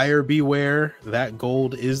 buyer beware. That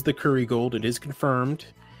gold is the Curry gold. It is confirmed.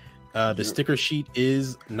 The sticker sheet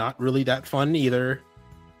is not really that fun either.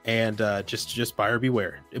 And just buyer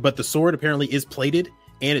beware. But the sword apparently is plated,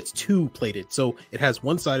 and it's 2 plated. So it has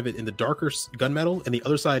one side of it in the darker gunmetal and the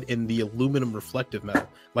other side in the aluminum reflective metal,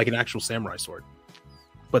 like an actual samurai sword.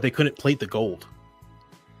 But they couldn't plate the gold.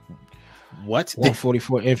 What?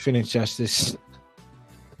 144 Infinite Justice.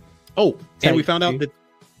 Oh, and we found out that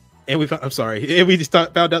And I'm sorry, and we just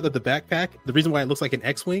found out that the backpack, the reason why it looks like an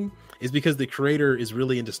X-wing is because the creator is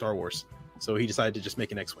really into Star Wars, so he decided to just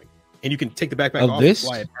make an X-wing, and you can take the backpack off and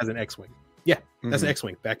fly it as an X-wing. Yeah, that's an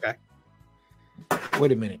X-wing backpack.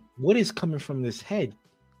 Wait a minute, what is coming from this head?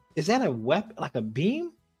 Is that a weapon, like a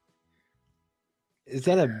beam? Is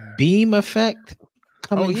that a beam effect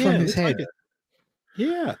coming from his head? Like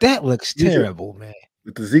yeah, that looks terrible, man.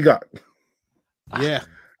 With the Zeon. Yeah,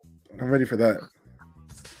 I'm ready for that.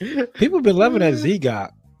 People have been loving that Zeon.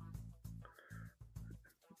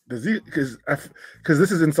 Because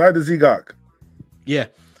this is inside the Zeon. Yeah,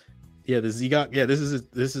 the Zeon. Yeah, this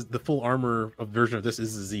is the full armor of version of this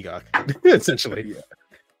is the Zeon, essentially. Yeah.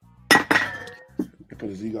 Put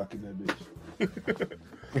a Zeon in that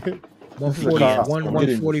bitch.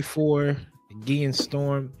 144 Gideon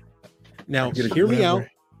Storm. Now, hear me out.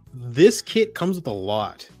 This kit comes with a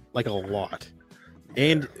lot.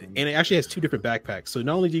 And it actually has 2 different backpacks. So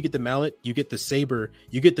not only do you get the mallet, you get the saber,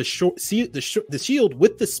 you get the shield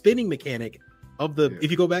with the spinning mechanic of the if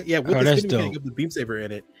you go back, with the spinning mechanic of the beam saber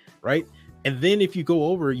in it, right? And then if you go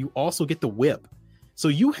over, you also get the whip. So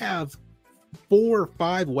you have 4 or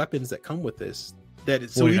 5 weapons that come with this.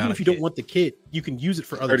 So even if you don't want the kit, you can use it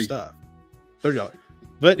for other stuff. $30.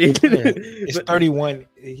 But it's 31.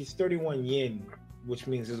 He's 31 yen, which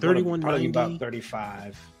means it's 31 probably about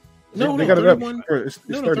 35. No, they got 31. It's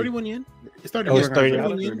 31 yen. It's 30. Oh, it's 30.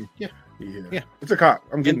 31 yen. Yeah. It's a cop.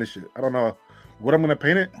 I'm getting this shit. I don't know what I'm gonna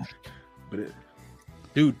paint it, but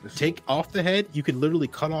dude, take off the head. You can literally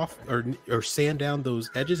cut off or sand down those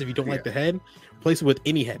edges if you don't like the head. Replace it with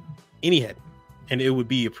any head, and it would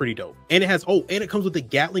be pretty dope. And it has and it comes with the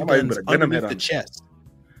Gatling guns underneath the chest.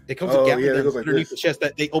 It comes with Gatling guns underneath the chest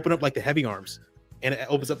that they open up like the heavy arms, and it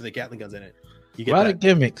opens up with the Gatling guns in it. You get a lot of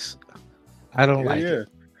gimmicks. I don't like it.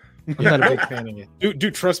 I'm not a big fan of it.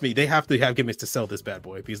 Dude, trust me, they have to have gimmicks to sell this bad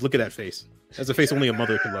boy. Because look at that face. That's a face only a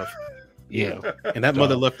mother can love. Yeah. And that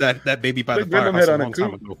mother left that baby by the firehouse a long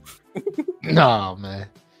time ago. No, man.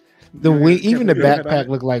 Even the backpack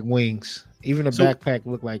looked like wings. Even the backpack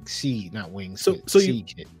looked like seed, not wings. So you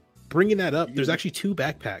bringing that up, there's actually 2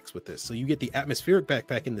 backpacks with this. So you get the atmospheric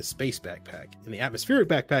backpack and the space backpack. And the atmospheric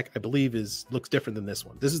backpack, I believe, looks different than this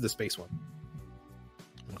one. This is the space one.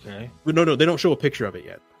 Okay. But no, they don't show a picture of it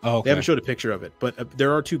yet. Oh, okay. They haven't showed a picture of it, but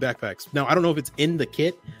there are 2 backpacks. Now, I don't know if it's in the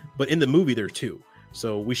kit, but in the movie, there are 2.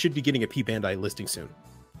 So we should be getting a P Bandai listing soon.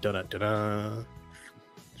 Da-da-da-da.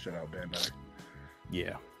 Shout out Bandai.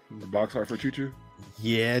 Yeah. The box art for Choo Choo?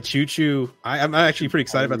 Yeah, Choo Choo. I'm actually pretty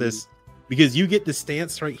excited about this because you get the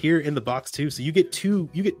stance right here in the box too. So you get two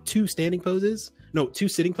standing poses. No, 2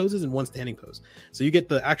 sitting poses and 1 standing pose. So you get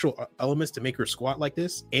the actual elements to make her squat like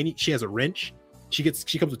this. And she has a wrench. She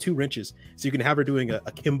comes with 2 wrenches, so you can have her doing a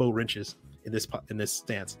Kimbo wrenches in this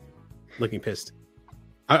stance. Looking pissed.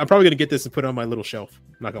 I'm probably gonna get this and put it on my little shelf.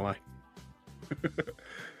 I'm not gonna lie.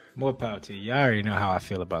 More power to you. I already know how I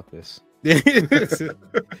feel about this.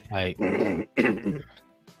 Like,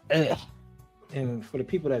 and for the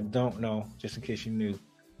people that don't know, just in case you knew,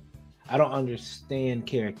 I don't understand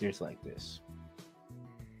characters like this.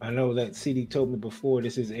 I know that CD told me before.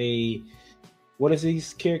 This is what is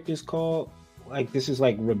these characters called? Like this is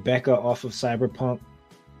like Rebecca off of Cyberpunk.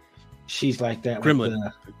 She's like that.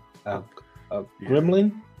 Gremlin. Like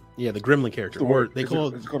Gremlin? Yeah, the Gremlin character. Or they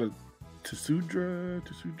call it's called a Tsundere,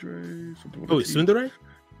 something. Oh, it's Tsundere?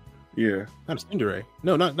 Yeah. Not a Tsundere.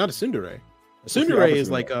 No, not a Tsundere. A Tsundere is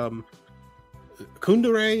like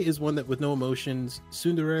Kundere is one that with no emotions.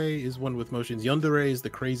 Tsundere is one with emotions. Yandere is the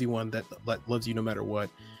crazy one that loves you no matter what.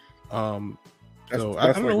 I don't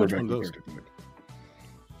know which one of those.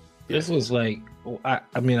 This was like, I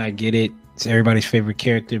mean, I get it. It's everybody's favorite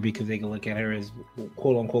character because they can look at her as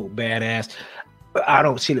quote unquote badass. But I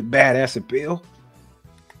don't see the badass appeal.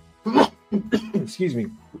 Excuse me.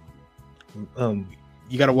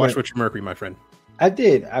 You got to watch Richard Mercury, my friend. I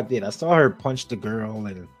did. I saw her punch the girl,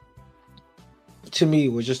 and to me,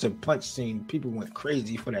 it was just a punch scene. People went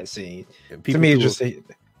crazy for that scene. To me, it's just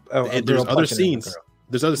there's other scenes.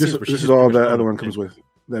 There's other scenes. This is all that other one comes with.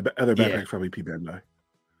 That other backpack's probably P Bandai.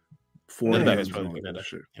 4 hands and all that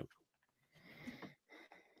shit. Yep.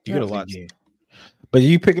 You get a lot. But are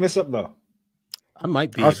you picking this up though? I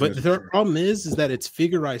might be, but the problem is that it's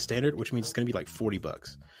figurized standard, which means it's going to be like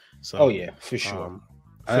 $40. So, oh yeah, for sure.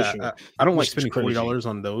 I don't like spending $40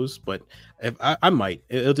 on those, but if I might.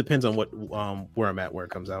 It depends on what where I'm at, where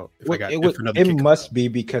it comes out. It must be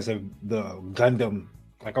because of the Gundam.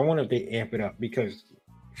 Like I wonder if they amp it up because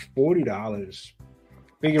 $40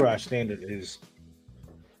 figurized standard is.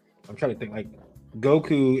 I'm trying to think like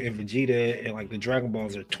Goku and Vegeta and like the Dragon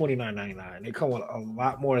Balls are $29.99. They come with a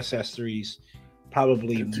lot more accessories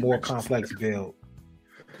probably more complex build.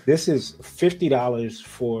 This is $50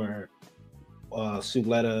 for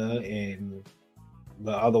Suletta and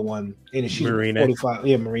the other one, and she's Marina. 45.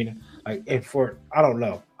 Yeah, Marina. Like, and for I don't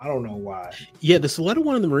know why. Yeah, the Soletta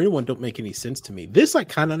one and the Marina one don't make any sense to me. This I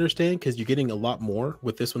kind of understand because you're getting a lot more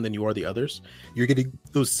with this one than you are the others. You're getting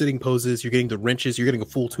those sitting poses, you're getting the wrenches, you're getting a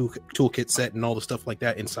full toolkit set and all the stuff like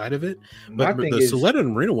that inside of it. But the Soletta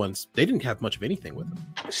and Marina ones, they didn't have much of anything with them.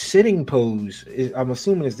 Sitting pose, I'm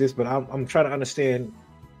assuming it's this, but I'm trying to understand.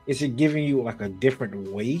 Is it giving you like a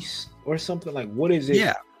different waist or something? Like, what is it?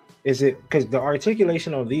 Yeah. Is it because the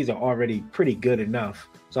articulation of these are already pretty good enough?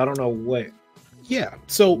 So I don't know what. Yeah.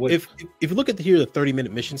 So if you look at here, the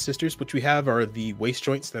 30-minute mission sisters, which we have are the waist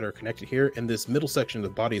joints that are connected here, and this middle section of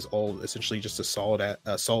the body is all essentially just a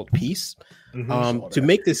solid piece. Mm-hmm. To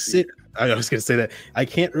make this sit, I was going to say that I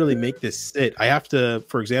can't really make this sit. I have to,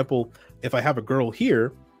 for example, if I have a girl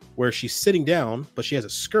here where she's sitting down but she has a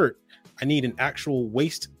skirt, I need an actual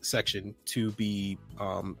waist section to be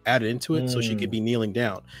added into it so she could be kneeling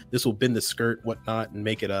down. This will bend the skirt, whatnot, and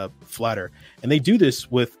make it flatter. And they do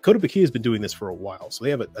this with Kotobukiya has been doing this for a while. So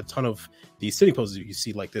they have a ton of these sitting poses that you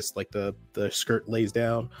see like this, like the skirt lays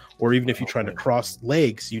down, or even if you're trying to cross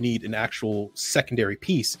legs, you need an actual secondary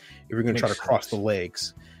piece if you're going to try to cross the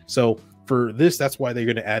legs. So for this, that's why they're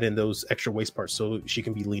going to add in those extra waist parts so she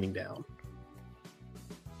can be leaning down.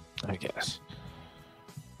 I guess.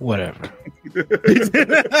 Whatever.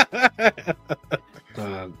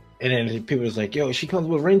 And then people was like, yo, she comes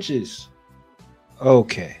with wrenches.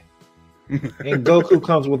 Okay. And Goku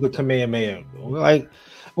comes with the Kamehameha. Like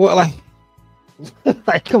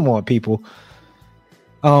come on, people.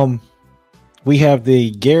 We have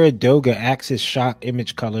the Gyaradoga Axis shock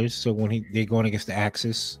image colors. So when they're going against the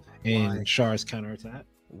Axis and Char's counterattack.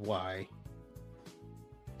 Why?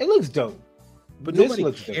 It looks dope. But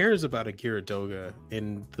nobody cares about a Gyaradoga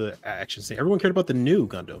in the action scene. Everyone cared about the new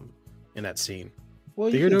Gundam in that scene. Well,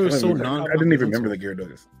 the Gyaradoga is so non. I didn't even remember the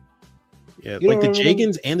Gyaradogas. Yeah, like the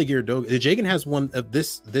Jagans and the Gyaradoga. The Jagan has one of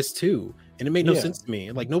this too, and it made no sense to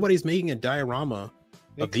me. Like nobody's making a diorama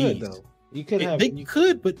of these. Though. You could have. They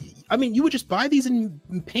could, but I mean, you would just buy these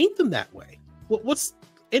and paint them that way.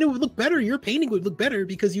 And it would look better. Your painting would look better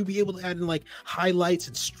because you'd be able to add in like highlights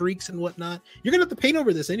and streaks and whatnot. You're gonna have to paint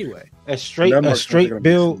over this anyway. A straight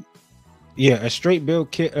build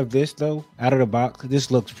kit of this though, out of the box.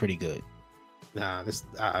 This looks pretty good. Nah, this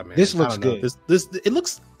looks good. It doesn't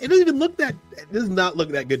even look that. It does not look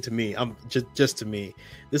that good to me. Just to me,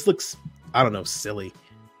 this looks, I don't know, silly.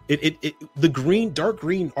 The green, dark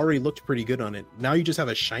green already looked pretty good on it. Now you just have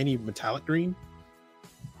a shiny metallic green.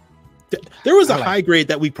 There was a high grade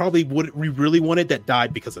that we really wanted that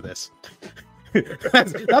died because of this.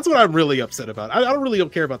 that's what I'm really upset about. I don't really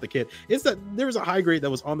care about the kid. It's that there was a high grade that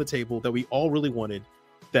was on the table that we all really wanted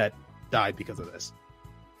that died because of this.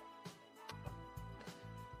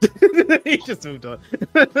 He just moved on.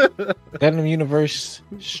 Gundam Universe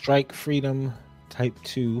Strike Freedom Type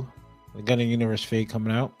 2. The Gundam Universe Fade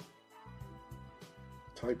coming out.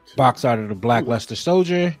 Type 2. Box art of the Black Luster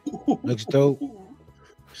Soldier. Looks dope.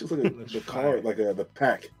 Just look at the card, like the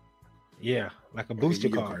pack. Yeah, like a booster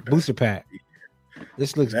card. Booster pack.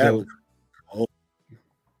 This looks dope. If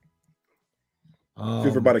you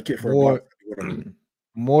ever bought a kit for a box,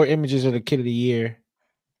 more images of the kit of the year.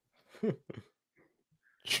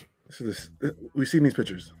 We've seen these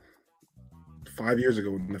pictures 5 years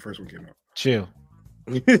ago when the first one came out. Chill.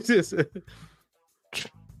 I'm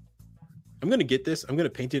gonna get this. I'm gonna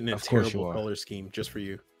paint it in a terrible color scheme just for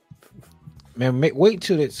you. Man, wait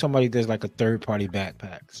till somebody does like a third-party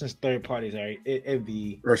backpack. Since third parties are it'd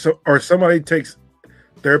be or somebody takes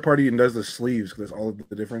third party and does the sleeves because that's all of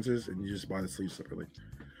the differences, and you just buy the sleeves separately.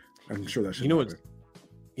 I'm sure that should. You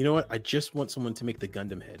know what? I just want someone to make the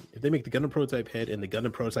Gundam head. If they make the Gundam prototype head and the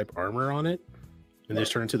Gundam prototype armor on it, and they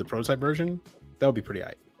just turn into the prototype version, that would be pretty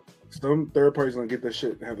aight. Some third parties gonna get that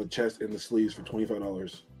shit and have the chest and the sleeves for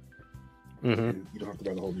 $25. And you don't have to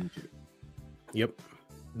buy the whole new kit. Yep.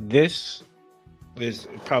 This is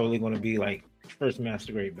probably going to be like first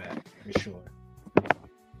master grade back for sure.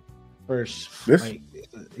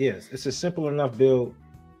 Yes, it's a simple enough build,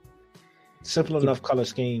 simple enough color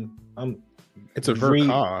scheme. It's a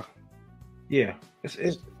Verka. Yeah,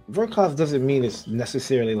 it's Verkov doesn't mean it's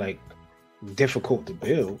necessarily like difficult to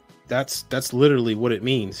build. That's literally what it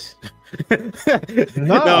means.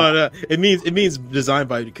 No, it means designed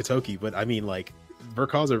by Kotoki, but I mean like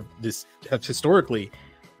Verkavs have historically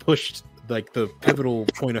pushed like the pivotal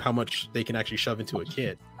point of how much they can actually shove into a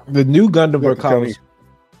kit. The new Gundam Verkav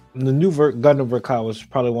Gundam Verkav was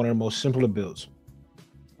probably one of the most simpler builds.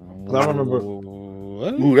 I remember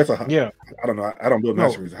What? Ooh, that's a hot. Yeah, I don't know. I don't build No.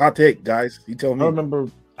 master races. Hot take, guys. You tell me. I remember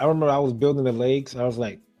I was building the legs. I was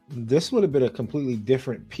like, this would have been a completely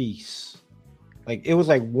different piece. Like it was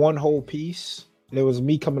like one whole piece. And it was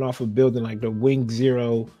me coming off of building like the Wing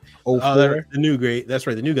 004. The new grade. That's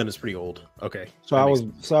right. The new gun is pretty old. Okay. So I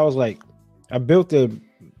was like, I built the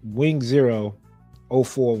Wing 004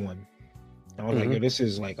 one. I was like, yo, this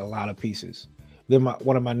is like a lot of pieces. Then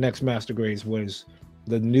one of my next master grades was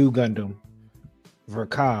the new Gundam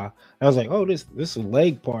Verka. I was like, oh, this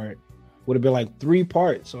leg part would have been like 3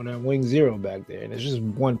 parts on that Wing 0 back there, and it's just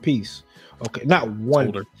one piece. Okay, not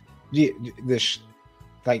one. Yeah,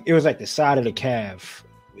 like it was like the side of the calf,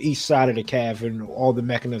 each side of the calf, and all the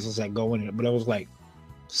mechanisms that go in it. But it was like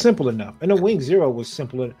simple enough. And the Wing 0 was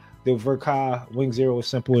simpler. The Verka Wing 0 was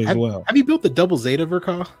simple as well. Have you built the double Zeta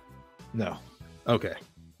Verka? No. Okay.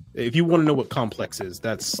 If you want to know what complex is,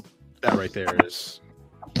 that right there is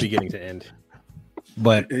beginning to end.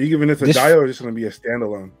 But are you giving this a die or just going to be a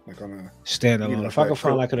standalone? Like on a standalone. If I could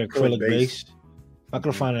find like an acrylic base, if I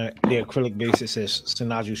could find the acrylic base that says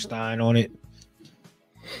Sinaju Stein on it.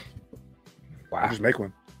 Wow. Just make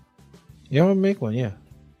one. Yeah, I'll make one, yeah.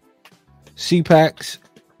 C-Packs.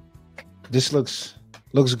 This looks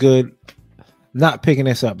good. Not picking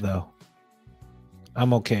this up though.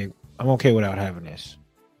 I'm okay. I'm okay without having this.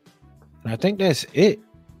 And I think that's it.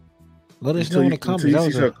 Let us know in the comments. Until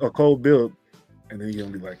you see a cold build, and then you're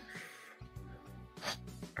gonna be like,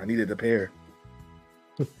 I needed a pair.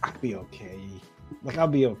 I'll be okay. I'll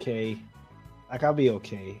be okay. I'll be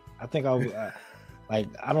okay. I think I'll I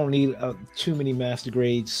don't need too many master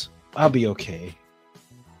grades. I'll be okay.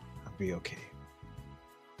 I'll be okay.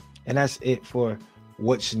 And that's it for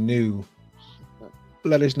what's new.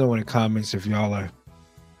 Let us know in the comments if y'all are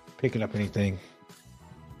picking up anything.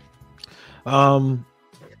 Hold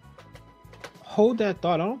that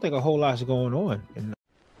thought. I don't think a whole lot's going on.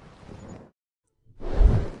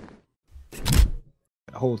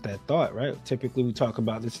 Hold that thought, right? Typically we talk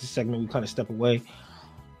about this segment, we kind of step away.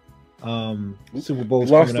 Super Bowl's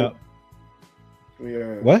coming up.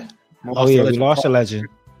 What? Oh yeah, we lost a legend.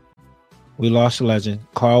 We lost a legend.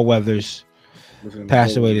 Carl Weathers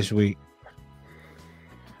passed away this week.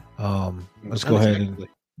 Let's go ahead and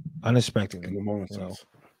unexpectedly. A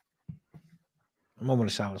moment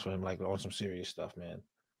of silence for him, like on some serious stuff, man.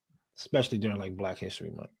 Especially during like Black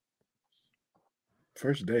History Month.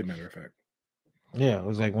 First day, matter of fact. Yeah, it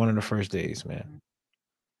was like one of the first days, man.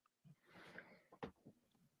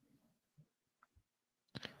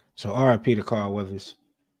 So RIP to Carl Weathers.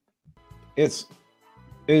 Is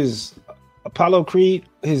Apollo Creed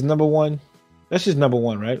his number one? That's his number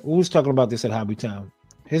one, right? We was talking about this at Hobby Town.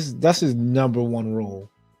 That's his number one role.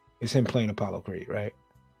 Is him playing Apollo Creed, right?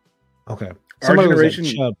 Okay. Our generation,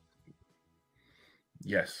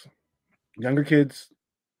 yes. Younger kids,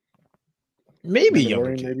 maybe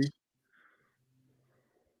younger kids.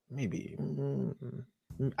 Maybe.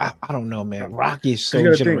 I don't know, man. Rocky is so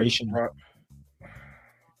generational.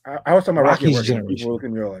 I was talking about Rocky's generation. People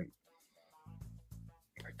looking at like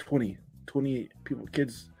 20, 28 people,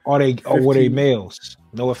 kids. Were they males?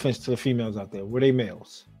 No offense to the females out there. Were they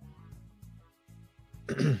males?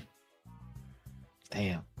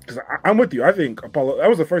 Damn. Because I'm with you. I think Apollo. That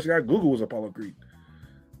was the first thing I Googled was Apollo Creed.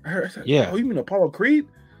 I said, yeah. Oh, you mean Apollo Creed?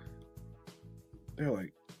 They're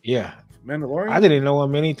like, yeah, Mandalorian. I didn't know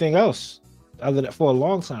him anything else other than for a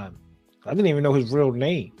long time. I didn't even know his real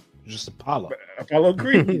name. It was just Apollo. Apollo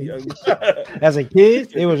Creed. As a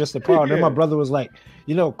kid, it was just Apollo. Yeah. Then my brother was like,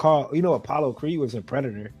 Carl, Apollo Creed was in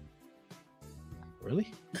Predator.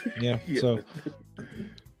 Really? Yeah. Yeah. So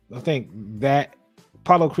I think that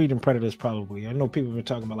Apollo Creed and Predator is probably. I know people have been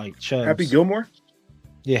talking about like Chubbs. Happy Gilmore.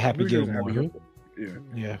 Yeah, Happy Gilmore. Happy Gilmore. Yeah.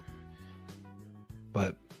 Yeah.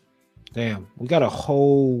 But damn, we got a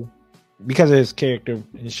whole because of his character.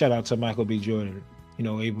 And shout out to Michael B. Jordan.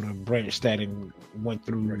 Able to branch that and went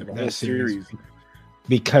through that series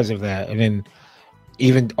because of that, and then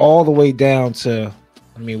even all the way down to.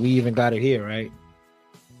 I mean, we even got it here, right?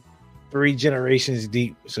 3 generations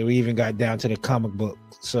deep, so we even got down to the comic book.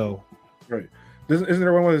 So, right? Isn't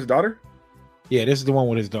there one with his daughter? Yeah, this is the one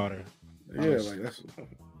with his daughter. Yeah, like that's.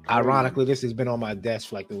 Ironically, this has been on my desk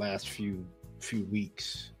for like the last few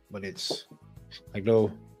weeks, but it's like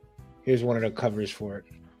here's one of the covers for it.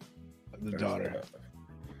 The daughter.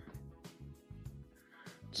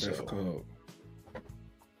 That's cool.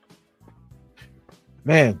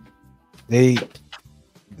 Man, they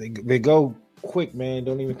go quick, man.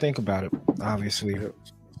 Don't even think about it. Obviously,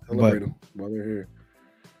 celebrate them while they're here.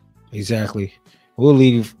 Exactly. We'll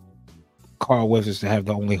leave Carl Weathers to have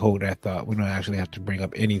the only hold that thought. We don't actually have to bring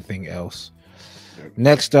up anything else.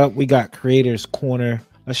 Next up, we got Creators Corner.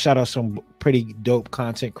 Let's shout out some pretty dope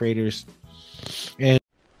content creators. And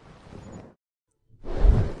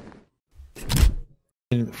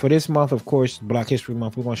for this month, of course, Black History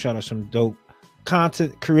Month, we're going to shout out some dope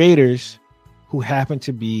content creators who happen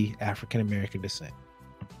to be African American descent.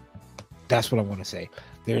 That's what I want to say.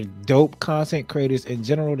 They're dope content creators in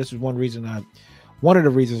general. This is one of the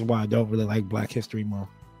reasons why I don't really like Black History Month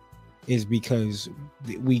is because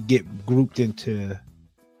we get grouped into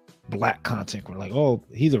black content. We're like, oh,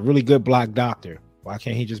 he's a really good black doctor. Why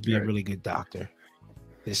can't he just be a really good doctor?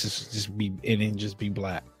 This is just be in and just be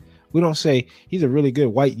black. We don't say he's a really good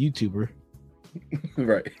white YouTuber.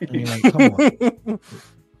 Right. I mean, like, come on.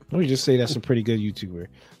 Let me just say that's a pretty good YouTuber.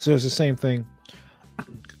 So it's the same thing.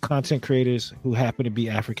 Content creators who happen to be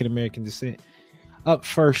African American descent. Up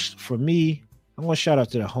first for me, I want to shout out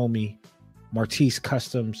to the homie Martise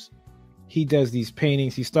Customs. He does these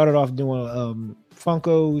paintings. He started off doing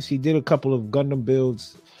Funkos. He did a couple of Gundam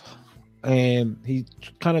builds, and he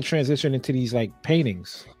kind of transitioned into these like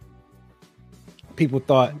paintings. People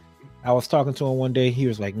thought, I was talking to him one day. He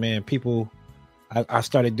was like, "Man, I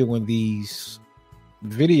started doing these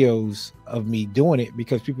videos of me doing it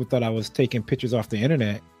because people thought I was taking pictures off the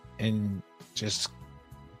internet and just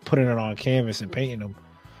putting it on canvas and painting them."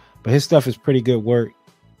 But his stuff is pretty good work.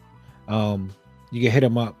 You can hit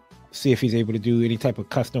him up, see if he's able to do any type of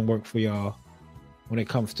custom work for y'all when it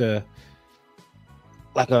comes to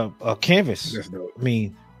like a canvas. That's dope. I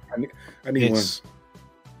mean, I need one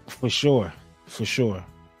for sure.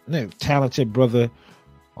 Talented brother.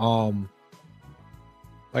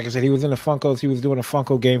 Like I said, he was in the Funkos. He was doing a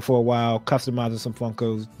Funko game for a while, customizing some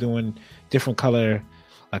Funkos, doing different color.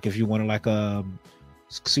 Like if you wanted like a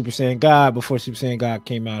Super Saiyan God, before Super Saiyan God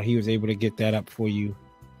came out, he was able to get that up for you.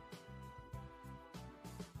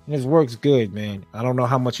 And his work's good, man. I don't know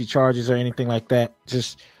how much he charges or anything like that.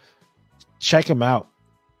 Just check him out.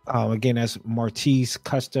 Again, that's Martise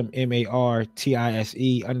Custom,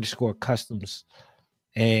 MARTISE_customs.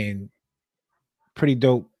 And pretty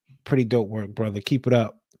dope work, brother. Keep it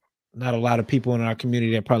up. Not a lot of people in our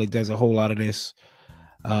community that probably does a whole lot of this.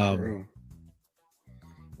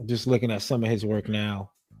 Just looking at some of his work now.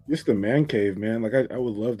 Just the man cave, man. Like I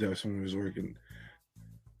would love to have some of his work. And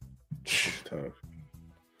tough.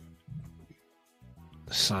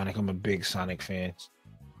 Sonic, I'm a big Sonic fan.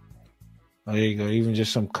 Oh, there you go. Even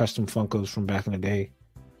just some custom Funkos from back in the day.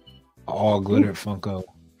 All glittered Funko.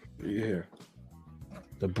 Yeah.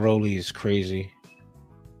 The Broly is crazy.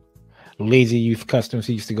 Lazy Youth Customs.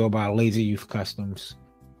 He used to go by Lazy Youth Customs.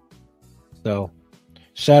 So,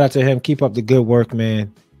 shout out to him. Keep up the good work,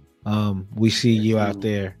 man. We see you out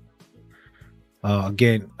there.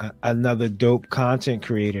 Again, another dope content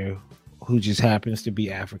creator who just happens to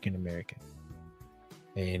be African American.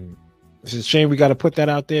 And it's a shame we got to put that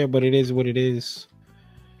out there, but it is what it is.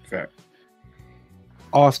 Fact.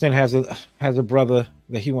 Austin has a brother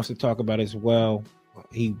that he wants to talk about as well.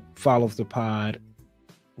 He follows the pod.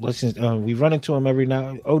 Listen, we run into him every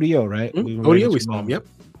now. ODO, right? ODO, we saw him. Yep,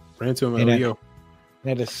 ran into him at ODO.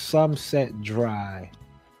 That is Some Set Dry.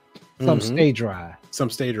 Some Stay Dry. Some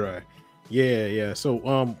Stay Dry. Yeah.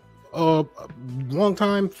 So, long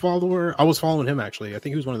time follower. I was following him actually. I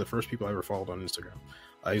think he was one of the first people I ever followed on Instagram.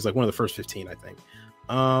 He's like one of the first 15, I think.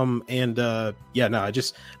 I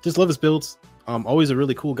just love his builds. Always a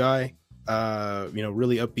really cool guy.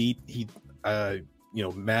 Really upbeat. He,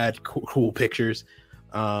 mad cool pictures.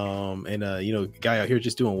 Guy out here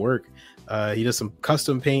just doing work. He does some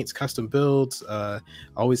custom paints, custom builds.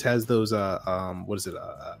 Always has those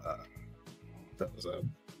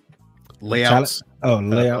layouts. Layouts.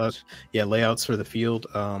 Layouts for the field.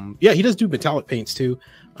 He does do metallic paints too.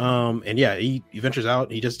 He ventures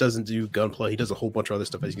out. He just doesn't do gunplay. He does a whole bunch of other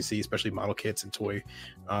stuff, as you can see, especially model kits and toy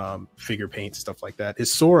figure paints, stuff like that.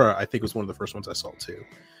 His Sora, I think, was one of the first ones I saw too.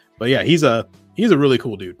 But yeah, he's a really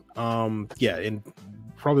cool dude. And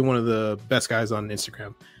probably one of the best guys on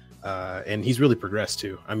Instagram. And he's really progressed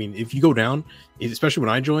too. I mean, if you go down, especially when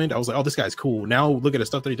I joined, I was like, oh, this guy's cool. Now look at the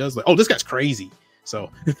stuff that he does. Like, oh, this guy's crazy.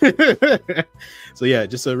 So,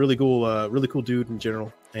 just a really cool dude in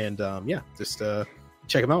general. And just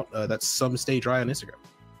check him out. That's Some Stay Dry on Instagram.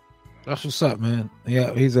 That's what's up, man.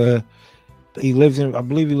 Yeah, he lives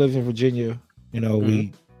in Virginia.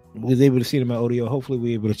 We was able to see him at ODO. Hopefully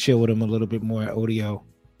we're able to chill with him a little bit more at ODO.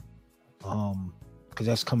 Because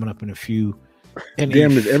that's coming up in a few.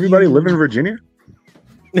 Damn, does everybody live in Virginia?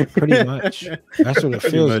 Pretty much. That's what it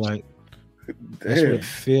feels like. That's what it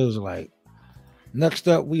feels like. Next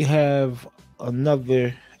up, we have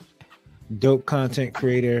another dope content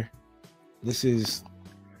creator. This is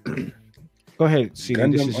go ahead, CD.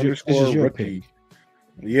 This is your pick.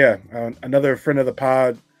 Yeah, another friend of the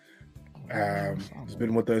pod. Has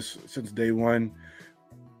been with us since day one.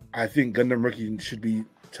 I think Gundam Rookie should be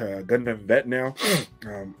to Gundam Vet now.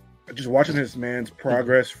 Just watching this man's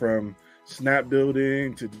progress from snap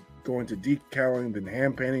building to going to decaling, then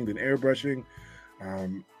hand painting, then airbrushing.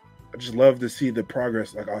 I just love to see the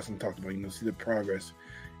progress, like Austin talked about, see the progress.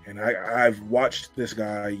 And I've watched this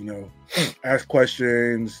guy, ask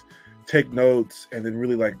questions, take notes, and then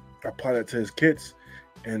really like apply that to his kits.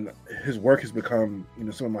 And his work has become,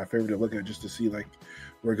 some of my favorite to look at, just to see like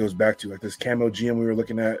where it goes back to, like this camo GM we were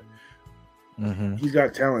looking at. Mm-hmm. He's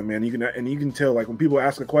got talent, man. You can tell, like when people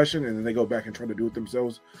ask a question and then they go back and try to do it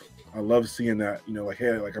themselves. I love seeing that, like,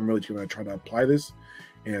 hey, like I'm really gonna try to apply this,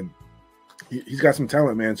 and he's got some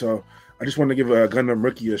talent, man. So I just wanted to give a Gundam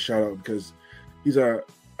Rookie a shout out because I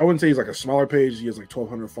wouldn't say he's like a smaller page. He has like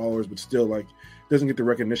 1,200 followers, but still like doesn't get the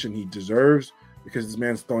recognition he deserves because this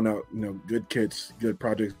man's throwing out, good kits, good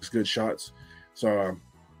projects, good shots. So,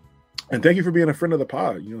 and thank you for being a friend of the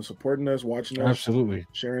pod, supporting us, watching us, absolutely,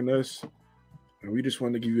 sharing us. And we just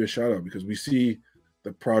wanted to give you a shout out because we see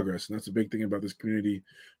the progress. And that's the big thing about this community.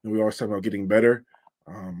 And we always talk about getting better.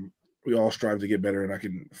 We all strive to get better. And I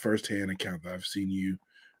can firsthand account that I've seen you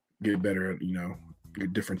get better at, your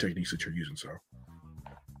different techniques that you're using. So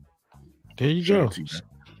there you go.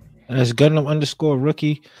 And that's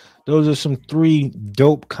Gundam_Rookie. Those are some 3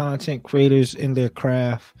 dope content creators in their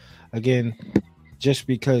craft. Again, just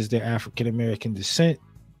because they're African American descent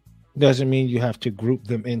doesn't mean you have to group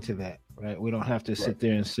them into that. Right, we don't have to sit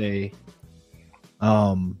there and say,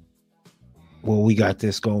 well, we got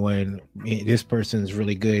this going. This person's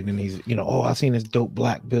really good, and he's, I've seen this dope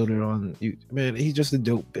black builder on you. Man, he's just a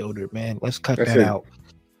dope builder, man. Let's cut that out.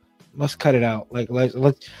 Let's cut it out. Like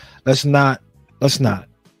let's not.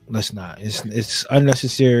 It's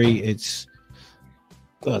unnecessary. It's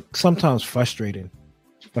sometimes frustrating.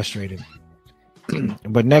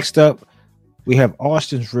 But next up, we have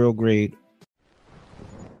Austin's Real Grade.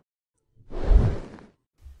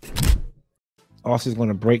 Austin's going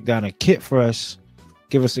to break down a kit for us,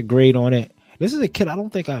 give us a grade on it. This is a kit I don't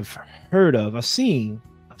think I've heard of. I've seen.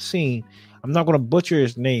 I'm not going to butcher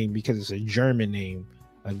his name because it's a German name,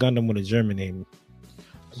 a Gundam with a German name.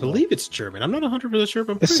 I believe it's German. I'm not 100% sure,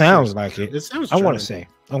 but it sounds like it. It sounds. I want to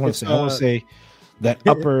say that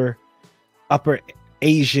upper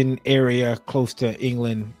Asian area close to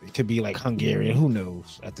England. It could be like Hungarian. Who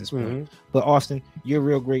knows at this point? Mm-hmm. But Austin, you're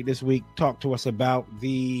real great this week. Talk to us about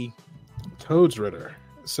the Toads Ritter.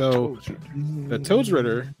 So the Toads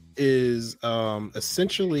Ritter is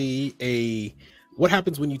essentially what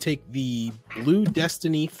happens when you take the Blue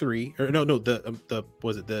Destiny 3 or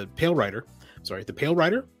the Pale Rider. Sorry, the Pale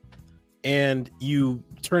Rider, and you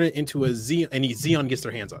turn it into a Zeon, and Zeon gets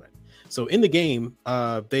their hands on it. So in the game,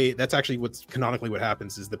 that's actually what's canonically what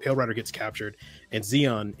happens is the Pale Rider gets captured, and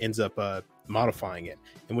Zeon ends up modifying it.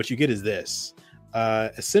 And what you get is this.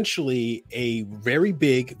 Essentially a very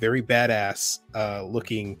big, very badass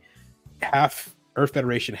looking half Earth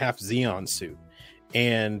Federation, half Zeon suit.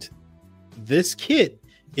 And this kit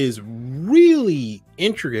is really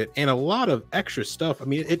intricate and a lot of extra stuff. I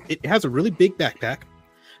mean, it has a really big backpack.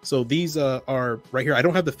 So these are right here. I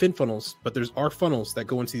don't have the fin funnels, but there's funnels that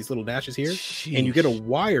go into these little dashes here. Sheesh. And you get a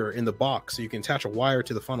wire in the box. So you can attach a wire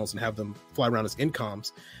to the funnels and have them fly around as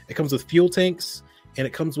incoms. It comes with fuel tanks. And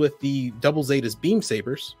it comes with the double Zeta's beam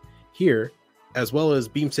sabers here, as well as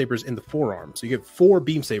beam sabers in the forearm. So you get 4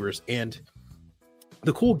 beam sabers. And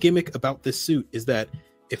the cool gimmick about this suit is that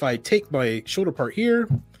if I take my shoulder part here,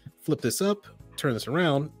 flip this up, turn this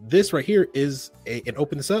around, this right here is and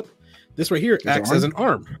open this up. This right here acts as an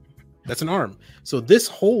arm. That's an arm. So this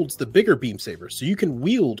holds the bigger beam saber. So you can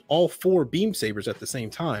wield all 4 beam sabers at the same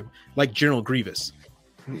time, like General Grievous.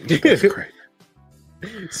 That's great.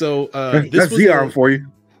 So that's Zeon for you.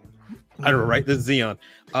 I don't know, right? This is Zeon.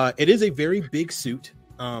 It is a very big suit.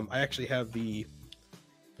 I actually have the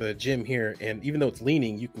gym here, and even though it's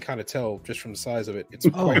leaning, you can kind of tell just from the size of it. It's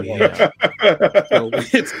quite large. So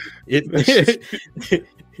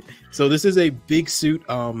so this is a big suit.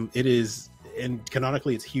 It is, and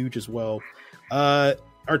canonically, it's huge as well.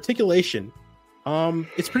 Articulation.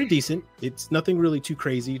 It's pretty decent. It's nothing really too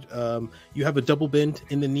crazy. You have a double bend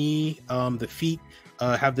in the knee. The feet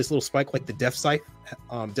have this little spike like the Death Scythe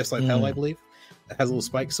Hell, I believe. It has a little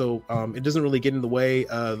spike, so it doesn't really get in the way.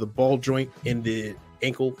 The ball joint in the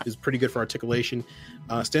ankle is pretty good for articulation.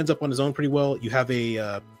 Stands up on his own pretty well. You have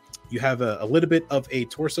a little bit of a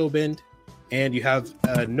torso bend, and you have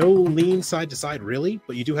no lean side to side really,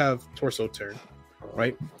 but you do have torso turn.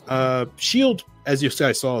 Right, shield, as you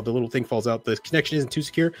guys saw, the little thing falls out. The connection isn't too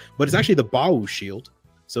secure, but it's actually the Bawu shield,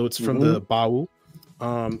 so it's from the Bawu.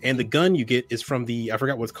 And the gun you get is from I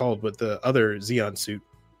forgot what it's called, but the other Zeon suit.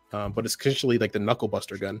 But it's essentially like the Knuckle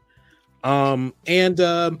Buster gun.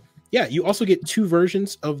 Yeah, you also get 2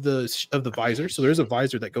 versions of the visor. So there's a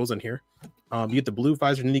visor that goes on here. You get the blue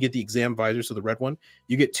visor, and then you get the exam visor, so the red one.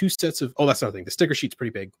 You get 2 sets of. Oh, that's another thing. The sticker sheet's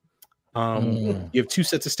pretty big. You have 2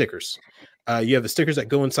 sets of stickers. You have the stickers that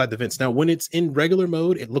go inside the vents. Now, when it's in regular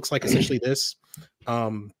mode, it looks like essentially this.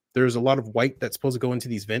 There's a lot of white that's supposed to go into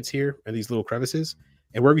these vents here and these little crevices.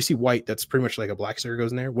 And wherever you see white, that's pretty much like a black sticker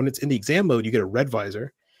goes in there. When it's in the exam mode, you get a red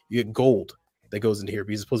visor. You get gold that goes into here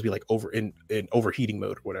because it's supposed to be like in overheating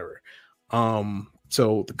mode or whatever.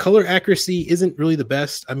 So the color accuracy isn't really the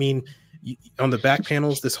best. I mean, on the back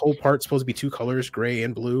panels, this whole part's supposed to be 2 colors, gray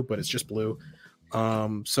and blue, but it's just blue.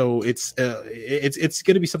 So it's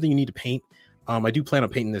going to be something you need to paint. I do plan on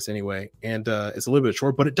painting this anyway, and it's a little bit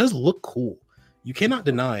short, but it does look cool. You cannot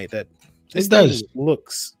deny that this thing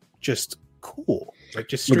looks just cool. Like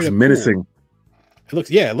just straight looks menacing. Cool.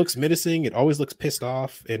 It looks menacing. It always looks pissed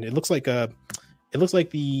off, and it looks like the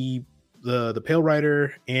Pale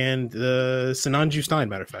Rider and the Sinanju Stein.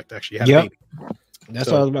 Matter of fact, actually, had a baby. That's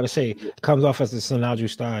what I was about to say. It comes off as the Sinanju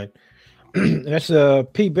Stein. That's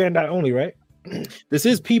P Bandai only, right? This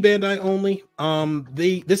is P Bandai only.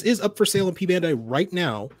 This is up for sale on P Bandai right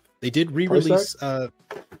now. They did re-release. On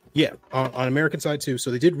American side too.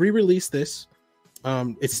 So they did re-release this.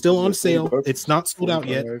 It's still on sale. It's not sold out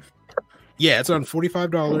yet. Yeah, it's on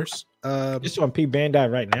 $45. It's on P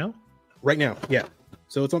Bandai right now. Right now, yeah.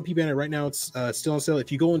 So it's on P Bandai right now. It's still on sale.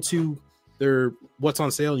 If you go into their what's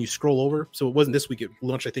on sale and you scroll over, so it wasn't this week. It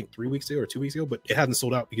launched, I think, 3 weeks ago or 2 weeks ago, but it hasn't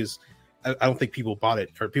sold out because I don't think people bought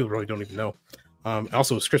it, or people really don't even know.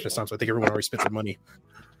 Also, it's Christmas time, so I think everyone already spent their money.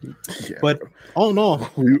 Yeah. But all in all,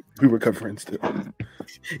 we were covering still.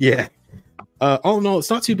 Yeah. All in all, it's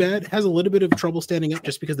not too bad. It has a little bit of trouble standing up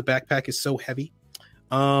just because the backpack is so heavy.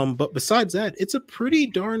 But besides that, it's a pretty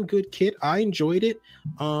darn good kit. I enjoyed it.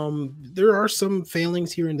 There are some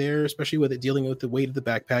failings here and there, especially with it dealing with the weight of the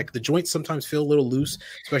backpack. The joints sometimes feel a little loose,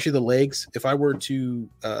 especially the legs. If I were to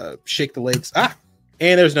shake the legs, and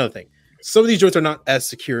there's another thing. Some of these joints are not as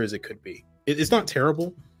secure as it could be. It's not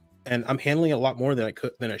terrible, and I'm handling it a lot more than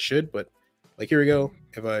I should. But like, here we go.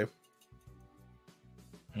 If I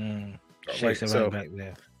shakes it back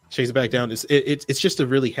there. Shakes it back down. It's just a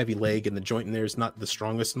really heavy leg, and the joint in there is not the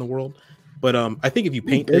strongest in the world. But I think if you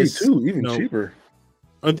paint this, cheaper.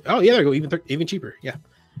 Oh yeah, there you go. Even cheaper. Yeah.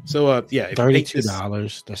 So yeah,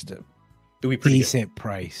 $32. That's the decent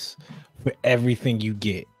price for everything you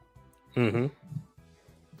get. Mm-hmm.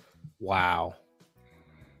 Wow,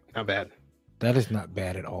 not bad. That is not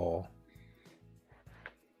bad at all.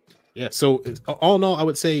 Yeah. So all in all, I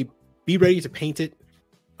would say be ready to paint it.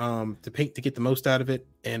 To get the most out of it,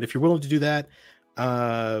 and if you're willing to do that,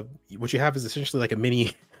 what you have is essentially like a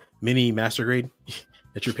mini master grade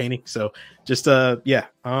that you're painting. So just with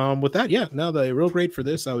that, now the real grade for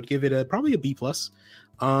this, I would give it probably a B+.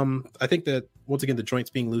 I think that once again the joints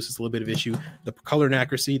being loose is a little bit of issue. The color and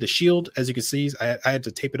accuracy, the shield, as you can see, I had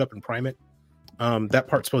to tape it up and prime it. That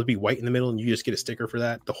part's supposed to be white in the middle, and you just get a sticker for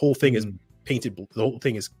that. The whole thing is painted. The whole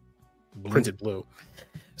thing is printed blue.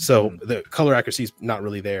 So the color accuracy is not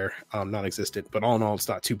really there, non-existent. But all in all, it's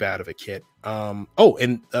not too bad of a kit. By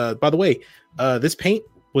the way, this paint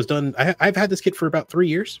was done. I've had this kit for about 3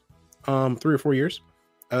 years, 3 or 4 years.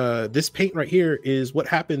 This paint right here is what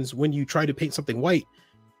happens when you try to paint something white,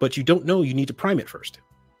 but you don't know you need to prime it first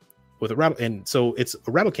with a rattle. And so it's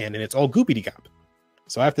a rattle can, and it's all goopy gop.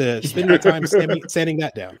 So I have to spend my time sanding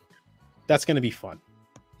that down. That's going to be fun.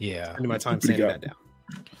 Yeah, spending my time sanding that down.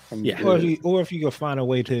 Yeah, or if you could find a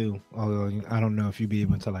way to, I don't know if you'd be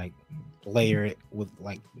able to like layer it with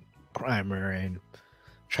like primer and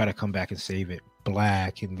try to come back and save it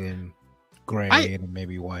black and then gray and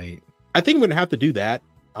maybe white. I think I'm gonna have to do that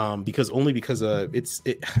because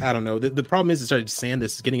I don't know. The problem is it's sand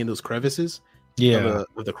that's getting in those crevices. Yeah,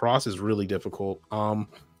 of the cross is really difficult.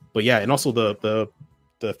 But yeah, and also the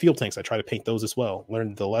field tanks, I try to paint those as well.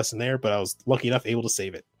 Learned the lesson there, but I was lucky enough able to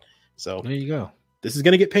save it. So there you go. This is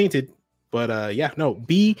going to get painted, but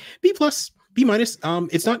B+, B-.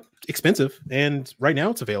 It's not expensive, and right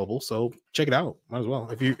now it's available, so check it out. Might as well.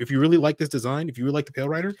 If you really like this design, if you really like the Pale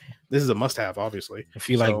Rider, this is a must-have, obviously.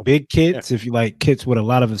 If you like big kits, if you like kits with a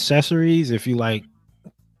lot of accessories, if you like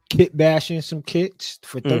kit bashing some kits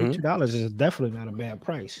for $32, is definitely not a bad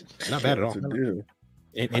price. Not bad at all.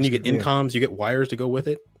 And you get incoms, you get wires to go with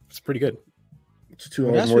it. It's pretty good. It's $2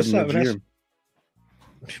 more than the GM.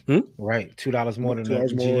 Right, $2 more than the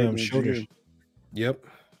GM shoulders. Yep,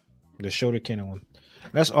 the shoulder cannon one.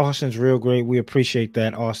 That's Austin's real great. We appreciate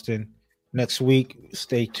that, Austin. next week.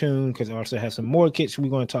 Stay tuned because I also have some more kits we're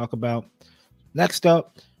going to talk about. Next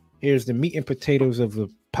up, here's the meat and potatoes of the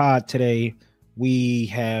pod today. We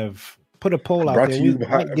have put a poll out Brought there. to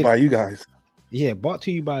you by you guys. Yeah, brought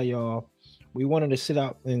to you by y'all. We wanted to sit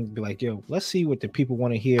out and be like, yo, let's see what the people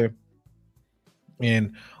want to hear.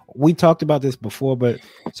 And we talked about this before, but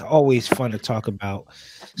it's always fun to talk about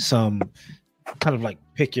some kind of like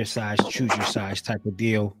pick your size, choose your size type of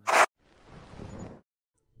deal.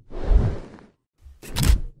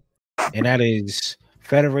 And that is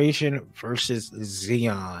Federation versus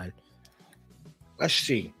Zeon. Let's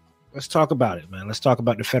see. Let's talk about it, man. Let's talk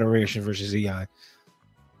about the Federation versus Zeon.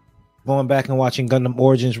 Going back and watching Gundam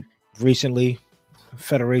Origins recently,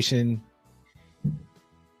 Federation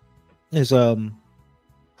is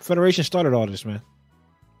Federation started all this, man.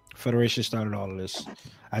 Federation started all of this.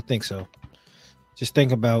 I think so. Just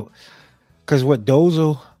think about, because what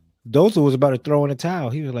Dozel was about to throw in the towel.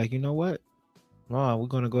 He was like, you know what? Oh, we're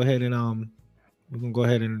gonna go ahead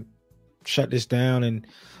and shut this down. And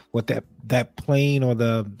what that plane or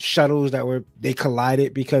the shuttles they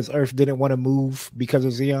collided because Earth didn't want to move because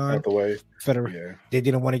of Zeon. Out the way. They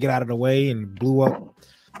didn't want to get out of the way and blew up,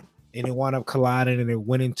 and it wound up colliding and it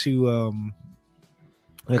went into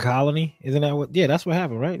the colony. Isn't that what? Yeah, that's what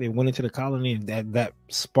happened, right? They went into the colony, and that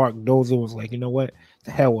sparked Dozer was like, you know what?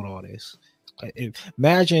 The hell with all this.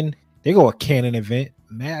 Imagine they go a canon event.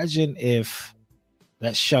 Imagine if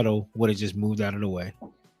that shuttle would have just moved out of the way.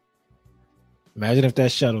 Imagine if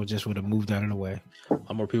that shuttle just would have moved out of the way.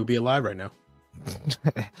 How more people be alive right now?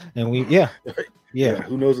 And yeah.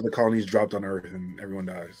 Who knows if the colonies dropped on Earth and everyone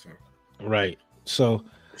dies? So. Right. So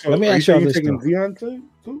let me ask y'all this. Taking Zeon too?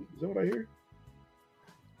 Is that what I hear?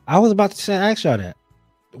 I was about to ask y'all that.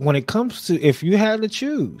 When it comes to if you had to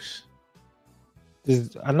choose,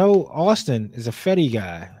 I know Austin is a Fetty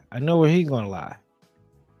guy. I know where he's gonna lie.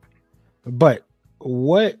 But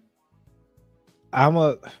what I'm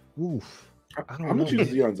gonna choose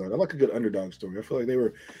Zeon side. I like a good underdog story. I feel like they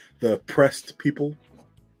were the oppressed people,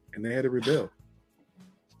 and they had to rebel.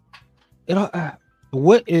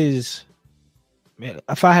 What is, man?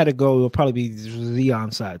 If I had to go, it'll probably be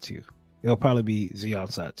Zeon side 2. It'll probably be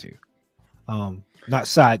Zeon side 2. Not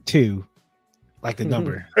side 2, like the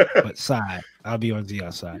number, but side. I'll be on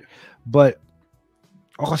Zeon side. But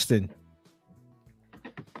Austin,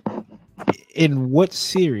 in what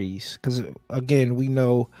series? Because again, we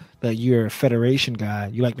know that you're a Federation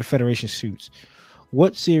guy. You like the Federation suits.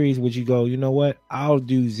 What series would you go, you know what? I'll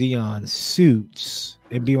do Zeon suits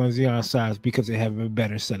and be on Zeon sides because they have a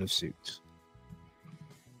better set of suits.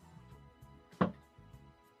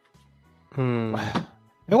 It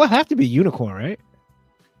would have to be Unicorn, right?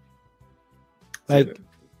 Like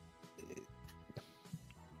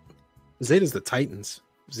Zeta's the Titans.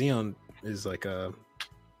 Zeon is like they're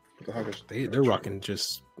rocking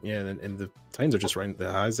just and the Titans are just riding the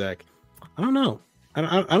Isaac. I don't know.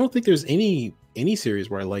 I don't think there's any series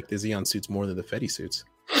where I like the Zeon suits more than the Fetty suits.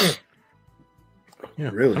 Yeah,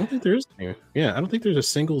 really? I don't think there is. Yeah, I don't think there's a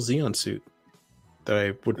single Zeon suit that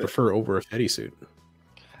I would prefer over a Fetty suit.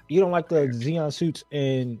 You don't like the Zeon suits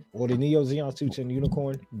or the Neo Zeon suits in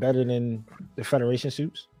Unicorn better than the Federation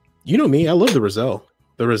suits? You know me, I love the Roselle.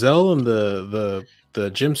 The Roselle and the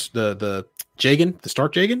Jagan, the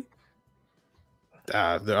Stark Jagan.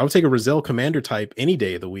 I would take a Roselle Commander type any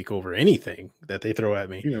day of the week over anything that they throw at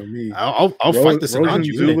me. You know me. I'll fight the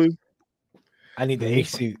Sananju. I need the A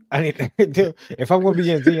suit. If I'm gonna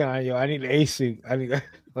be in Zeon, yo, I need the A suit. I need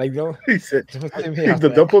don't. He said,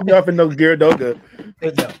 "Don't put me off in no Gyaradoga."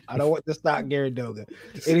 No, I don't want the stock Gyaradoga.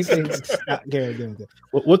 Anything stock Gyaradoga.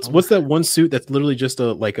 What's that one suit that's literally just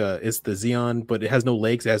it's the Zeon, but it has no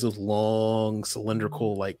legs. It has those long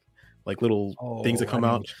cylindrical like little things that come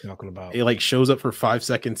out. Talking about. It like shows up for 5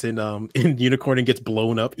 seconds in Unicorn and gets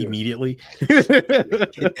blown up immediately.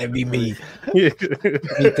 That'd be me. Me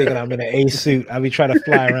thinking I'm in an A suit. I'll be trying to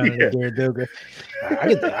fly around in a Gyaradoga.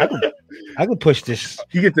 I could push this.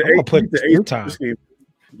 You get the A time.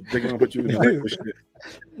 They're gonna put you in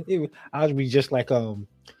the I would be just like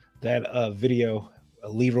that video.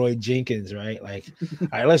 Leroy Jenkins, right? Like, all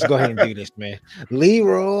right, let's go ahead and do this, man.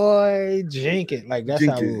 Leroy Jenkins, like that's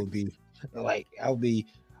how it would be. Like, I'll be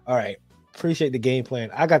all right. Appreciate the game plan.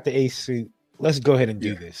 I got the ace suit. Let's go ahead and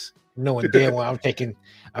do this. Knowing damn well I'm taking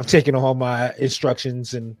all my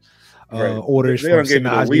instructions and orders. They don't give me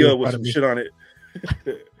the Leo with some shit on it.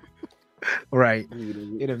 Right.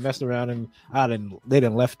 They done messed around and they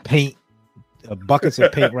done left paint, buckets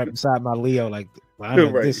of paint right beside my Leo. Like,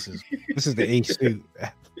 this is the ace suit.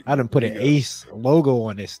 I done put an ace logo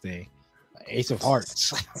on this thing. Ace of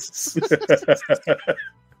Hearts.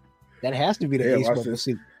 That has to be the ace mobile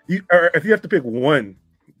suit. if you have to pick one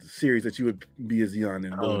series that you would be a Zeon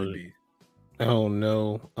in, what would it be? Oh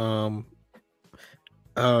no.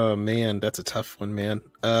 Oh man, that's a tough one, man.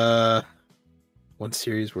 One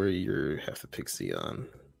series where you have to pick Zeon.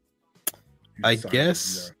 I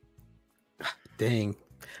guess. Dang.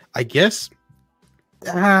 I guess.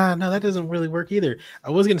 No, that doesn't really work either. I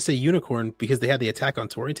was gonna say Unicorn because they had the attack on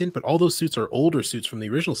Torrington, but all those suits are older suits from the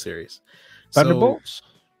original series. Thunderbolts.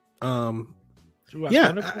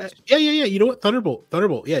 Yeah. You know what?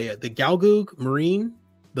 Thunderbolt. Yeah. The Galgoog Marine,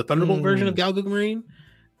 the Thunderbolt version of Galgoog Marine.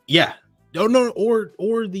 Yeah.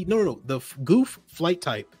 The Goof flight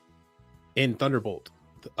type in Thunderbolt.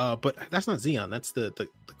 But that's not Zeon. That's the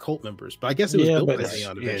cult members. But I guess it was built by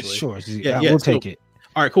Zeon eventually. Sure. We'll take it.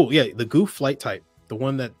 All right, cool. Yeah, the Goof flight type, the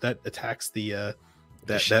one that attacks that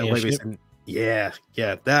way.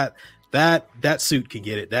 That suit can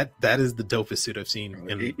get it. That is the dopest suit I've seen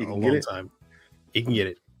in a long time. It can get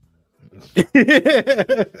it.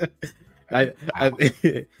 I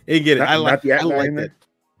get it. I like that.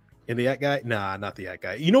 And the Yak Guy? Nah, not the Yak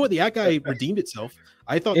Guy. You know what? The Yak Guy redeemed itself.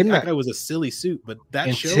 I thought the Yak Guy was a silly suit, but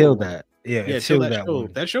that show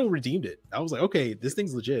redeemed it. I was like, okay, this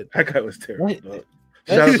thing's legit. That guy was terrible.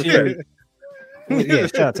 Shout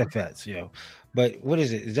out to Fats, But what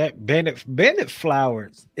is it? Is that Bandit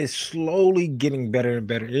Flowers is slowly getting better and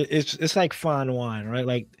better. It's like fine wine, right?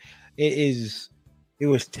 Like it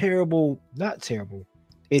was terrible, not terrible.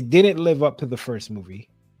 It didn't live up to the first movie.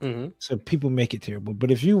 Mm-hmm. So people make it terrible. But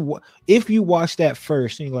if you watch that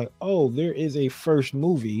first and you're like, oh, there is a first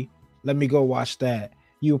movie, let me go watch that,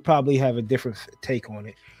 you'll probably have a different take on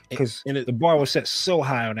it because the bar was set so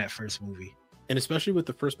high on that first movie. And especially with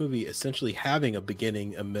the first movie essentially having a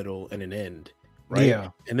beginning, a middle, and an end, right?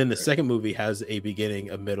 Yeah. And then the second movie has a beginning,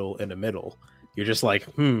 a middle, and a middle. You're just like,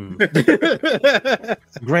 Granted,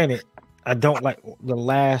 I don't like the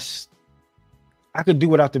last. I could do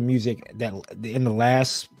without the music that in the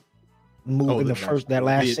last movie,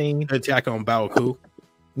 scene. Attack on Baoku.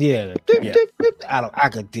 Yeah. I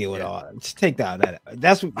could deal with all. Just take that.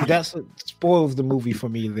 That's what spoils the movie for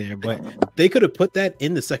me there. But they could have put that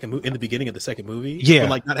in the second movie, in the beginning of the second movie. Yeah, but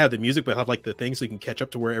like not have the music, but have like the thing so you can catch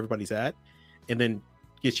up to where everybody's at, and then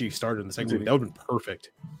get you started in the second movie. That would have been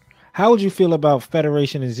perfect. How would you feel about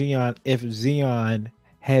Federation and Zeon if Zeon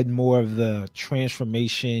had more of the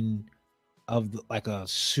transformation of like a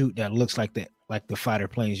suit that looks like the fighter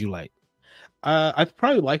planes you like? I'd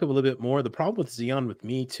probably like them a little bit more. The problem with Zeon with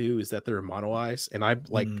me too is that they're mono eyes, and I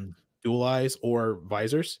like dual eyes or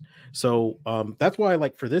visors. So that's why,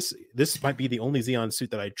 like, for this might be the only Zeon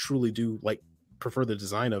suit that I truly do like prefer the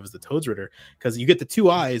design of is the Toads Ritter, because you get the two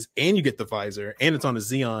eyes and you get the visor, and it's on a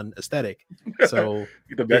Zeon aesthetic. So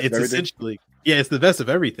it's essentially it's the best of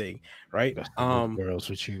everything, right? Girls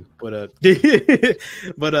with you, but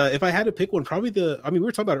if I had to pick one, probably we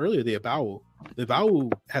were talking about earlier, the Abawu. The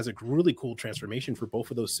Abawu has a really cool transformation for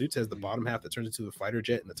both of those suits. It has the bottom half that turns into the fighter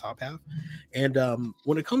jet and the top half. And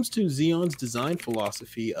when it comes to Zeon's design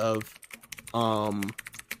philosophy of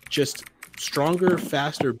just stronger,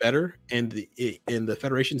 faster, better, and the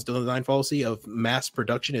Federation's design policy of mass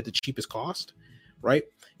production at the cheapest cost, right?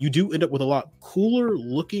 You do end up with a lot cooler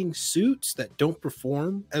looking suits that don't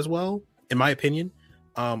perform as well, in my opinion,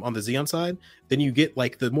 on the Zeon side. Then you get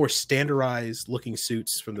like the more standardized looking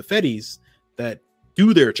suits from the Feddies that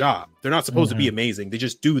do their job. They're not supposed to be amazing. They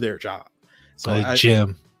just do their job. So like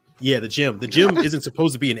Jim. Yeah, the gym. The gym isn't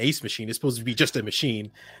supposed to be an ace machine. It's supposed to be just a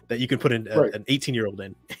machine that you can put an 18-year-old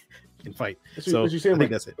in and fight. So you're saying, I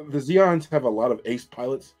think that's it. The Zeons have a lot of ace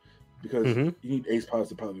pilots because you need ace pilots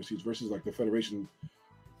to pilot their suits versus like the Federation.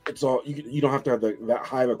 It's all you don't have to have that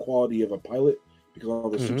high of a quality of a pilot because all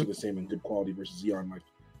the suits are the same in good quality versus Zeon. Like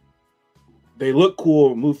they look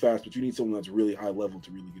cool, move fast, but you need someone that's really high level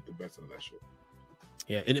to really get the best out of that shit.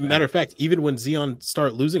 Yeah, and matter of fact, even when Zeon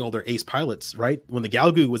start losing all their ace pilots, right? When the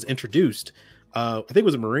Galgu was introduced, I think it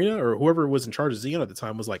was Marina or whoever was in charge of Zeon at the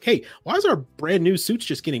time was like, "Hey, why is our brand new suits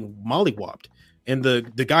just getting mollywopped?" And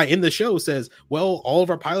the guy in the show says, "Well, all of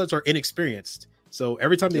our pilots are inexperienced, so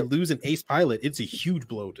every time they lose an ace pilot, it's a huge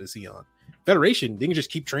blow to Zeon." Federation, they can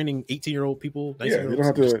just keep training 18-year-old people. Yeah, they don't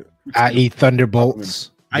have to. I.e.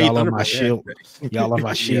 Thunderbolts. Y'all on my shield. Yeah. Y'all on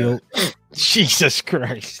my shield. Jesus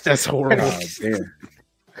Christ, that's horrible. Oh, damn.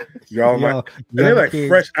 Y'all they're like kids.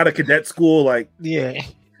 Fresh out of cadet school, like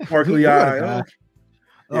sparkly eye.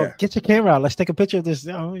 Get your camera out. Let's take a picture of this.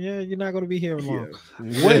 Oh yeah, you're not going to be here long.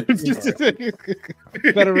 What?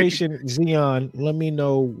 Federation Zeon, let me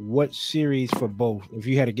know what series for both. If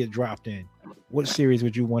you had to get dropped in, what series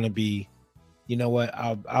would you want to be? You know what?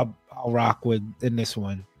 I'll rock with in this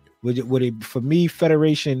one. Would it for me?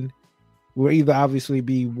 Federation will either obviously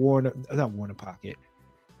be not Warner Pocket.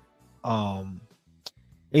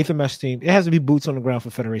 Eighth MS team. It has to be boots on the ground for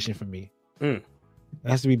Federation for me. It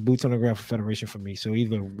has to be boots on the ground for Federation for me. So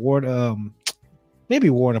either maybe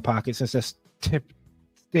Warner Pocket, since that's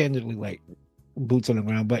standardly like boots on the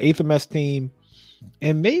ground, but eighth MS team,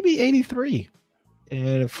 and maybe 83.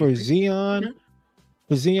 And for Zeon,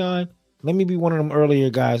 let me be one of them earlier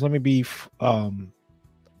guys. Let me be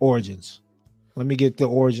Origins. Let me get the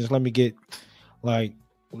Origins. Let me get like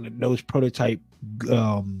those prototype.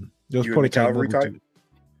 Those prototype type.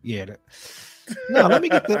 Yeah. No, let me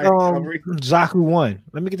get the Zaku one.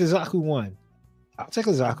 Let me get the Zaku one. I'll take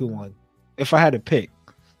a Zaku one if I had to pick.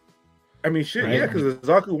 I mean, shit, right? Yeah, because the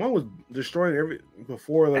Zaku one was destroying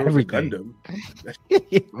before there was a Gundam.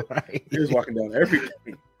 Right. He was walking down everything.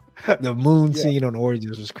 The moon scene on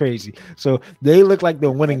Origins was crazy. So they look like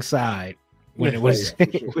the winning side when it was. Sure.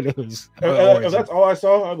 When it was if that's all I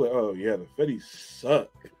saw, I was like, oh yeah, the Fetties suck.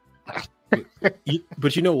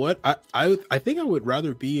 But you know what? I think I would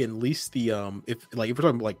rather be at least the if we're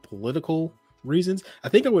talking like political reasons, I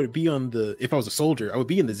think I would be on the, if I was a soldier, I would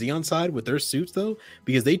be in the Zeon side with their suits though,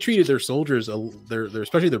 because they treated their soldiers, their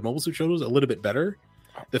especially their mobile suit soldiers, a little bit better.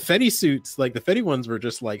 The Fetty suits, like the Fetty ones, were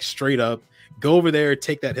just like straight up, go over there,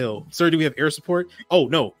 take that hill. Sir, do we have air support? Oh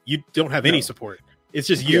no, you don't have any support. It's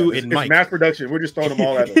just you and Mike. Mass production. We're just throwing them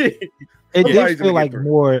all at them. It did feel like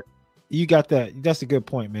more. You got that. That's a good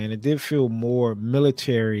point, man. It did feel more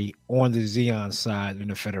military on the Zeon side than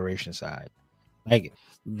the Federation side. Like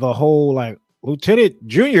the whole like Lieutenant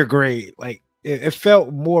Junior grade, like it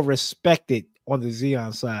felt more respected on the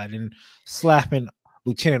Zeon side, and slapping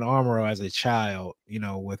Lieutenant Armor as a child, you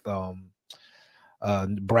know, with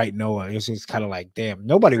Bright Noah. It was just kind of like, damn,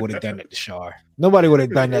 nobody would have done that to Char. Nobody would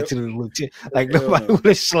have done that to the lieutenant. Like nobody would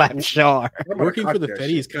have slapped Char. Working for the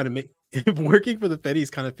Fetties working for the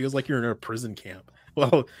Fetties kind of feels like you're in a prison camp.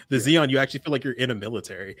 Well, the Zeon, you actually feel like you're in a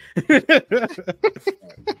military.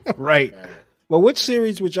 Right. Well, which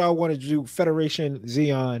series would y'all want to do? Federation,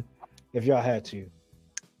 Zeon, if y'all had to.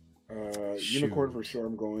 Unicorn for sure.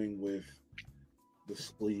 I'm going with the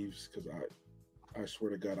sleeves because I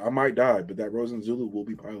swear to God, I might die, but that Rosen Zulu will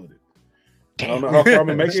be piloted. Damn. I don't know how far I'm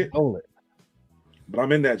gonna make it, but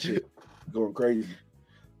I'm in that shit, going crazy.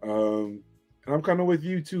 And I'm kind of with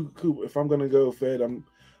you too, Coop. If I'm gonna go Fed, I'm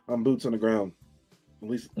boots on the ground. At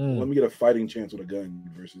least let me get a fighting chance with a gun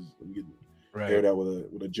versus let me get paired out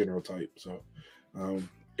with a general type. So,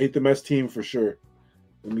 8th MS team for sure.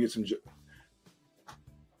 Let me get some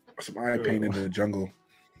eye paint in the jungle.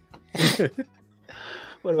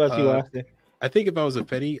 What about you, Austin? I think if I was a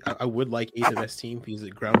Fetty, I would like 8th MS team because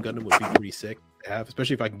the ground Gundam would be pretty sick to have,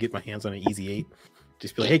 especially if I can get my hands on an Easy 8.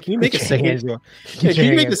 Just be like, hey, can you make a second? Can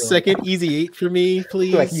you make a second Easy 8 for me,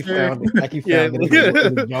 please? Like you found it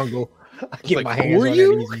in the jungle. I get like, my hands on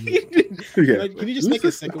it. Can you just make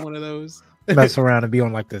a second one of those? Mess around and be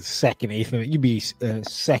on like the second 8th. You be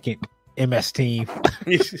second MS team.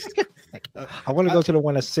 I want to go to the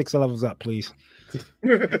one that's 6 levels up, please.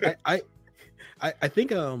 I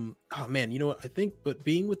think oh man, you know what? I think but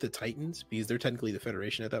being with the Titans, because they're technically the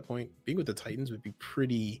Federation at that point, being with the Titans would be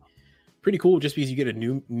pretty cool just because you get a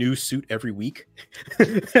new suit every week.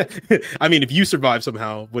 I mean, if you survive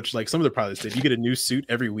somehow, which like some of the pilots did, you get a new suit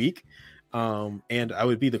every week. And I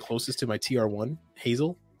would be the closest to my TR1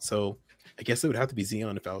 Hazel. So I guess it would have to be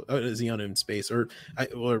Zeon if Zeon in space or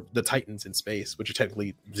the Titans in space, which are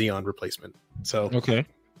technically Zeon replacement. So okay.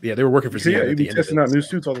 Yeah, they were working for Zeon. Yeah, you'd be testing out new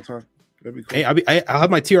suits all the time. That'd be cool. Hey, I'll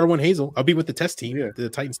have my TR1 Hazel. I'll be with the test team, the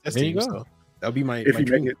Titans test team. So that'll be my. If my you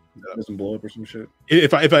make it, doesn't blow up or some shit.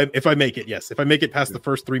 If I make it, yes. If I make it past the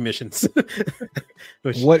first 3 missions.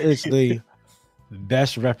 What is the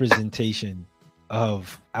best representation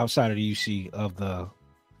of outside of the UC of the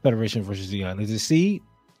Federation versus Zeon? Is it Seed?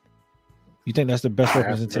 You think that's the best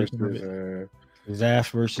representation of it?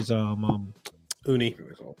 Zash versus Uni.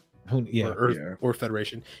 Yeah, or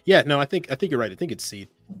Federation. Yeah, no, I think you're right. I think it's Seed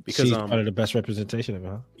because Seed's part of the best representation of it.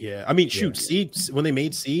 Huh? Yeah, I mean, shoot, Seed. When they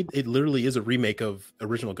made Seed, it literally is a remake of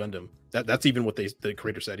original Gundam. That's even what the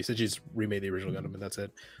creator said. He said just remade the original Gundam, and that's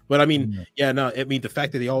it. But I mean, the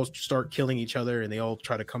fact that they all start killing each other and they all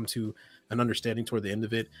try to come to an understanding toward the end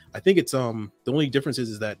of it. I think it's the only difference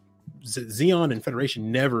is that Zeon and Federation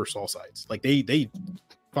never saw sides. Like they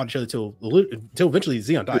fought each other till eventually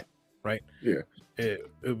Zeon died, right? Yeah.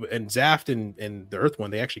 And Zaft and the Earth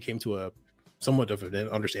one, they actually came to a somewhat of an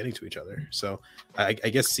understanding to each other. So I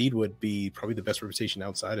guess Seed would be probably the best representation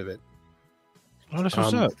outside of it. Oh, that's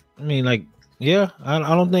what's up. I mean, like, yeah, I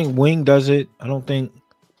don't think Wing does it. I don't think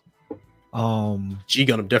G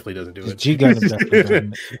Gundam definitely doesn't do it. G Gundam definitely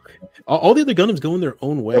doesn't. All the other Gundams go in their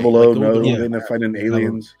own way. Double like, O, go in no, their own they end up path. fighting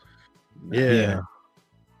aliens. Yeah.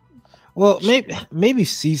 Well, maybe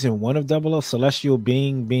season 1 of Double O, Celestial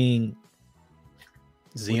being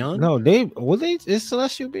Zeon. No, is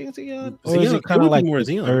Celestial being Zeon, or Zeon, is it kind would of be like more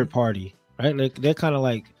the Zeon. third party, right? Like they're kind of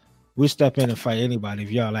like, we step in and fight anybody.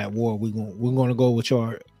 If y'all at war, we're gonna go with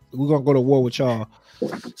y'all. We're gonna go to war with y'all.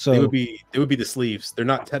 So they would be the sleeves. They're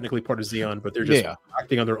not technically part of Zeon, but they're just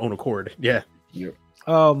acting on their own accord. Yeah.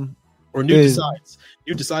 Or New Decides.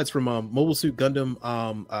 New Decides from Mobile Suit Gundam.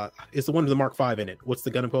 It's the one with the Mark V in it. What's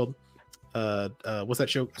the Gundam called? What's that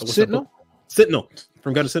show? Sentinel. Sentinel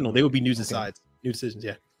from Gundam Sentinel. They would be New Decides. New Decisions.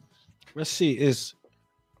 Yeah. Let's see. Is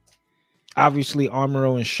obviously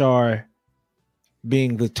Amuro and Char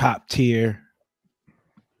being the top tier.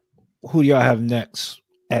 Who do y'all have next?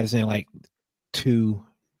 As in like 2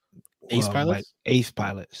 ace pilots. Like ace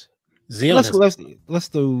pilots. Zeon. Let's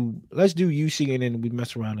do UC and then we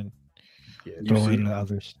mess around and throw in the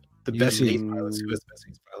others. The best ace pilots. Who has the best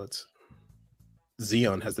ace pilots?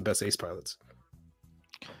 Zeon has the best ace pilots.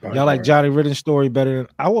 Y'all like Johnny Ridden's story better than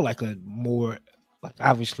I would like a more like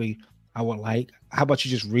obviously I would like. How about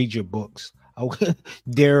you just read your books?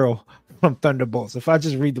 Daryl from Thunderbolts. If I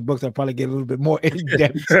just read the books, I'll probably get a little bit more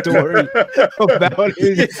in-depth story about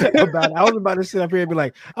it. I was about to sit up here and be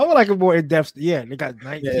like, I would like a more in-depth. Yeah, they got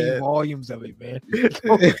 19 volumes of it, man.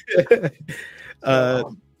 I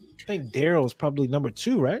think Daryl's probably number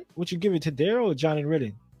 2, right? Would you give it to Daryl or Johnny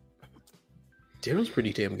Ridden? Daryl's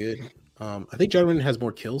pretty damn good. I think Johnny Ridden has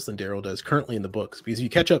more kills than Daryl does currently in the books, because if you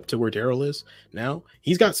catch up to where Daryl is now,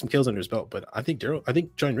 he's got some kills under his belt, but I think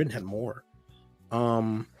Johnny Ridden had more.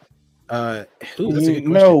 That's a good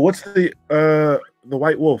question. No, what's the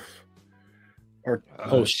White Wolf?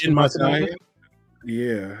 Shin Matsunaga?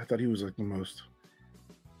 Yeah, I thought he was like the most.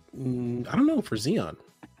 I don't know for Zeon.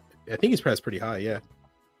 I think he's pressed pretty high. Yeah,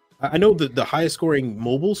 I know the highest scoring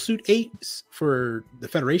Mobile Suit 8 for the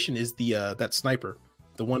Federation is the that sniper,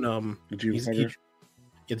 the one the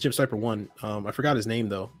Jim Sniper one. I forgot his name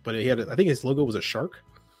though, but he had I think his logo was a shark,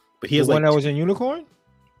 but he has one like that was in unicorn.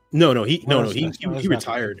 He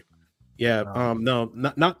retired. Yeah,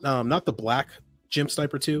 not the black Jim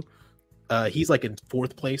Sniper 2. He's like in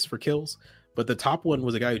 4th place for kills, but the top one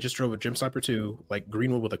was a guy who just drove a Jim Sniper 2, like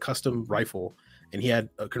Greenwood with a custom rifle, and he had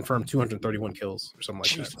a confirmed 231 kills or something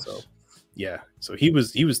like that. So yeah, so he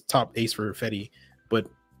was top ace for Fetty, but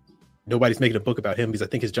nobody's making a book about him because I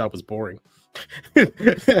think his job was boring.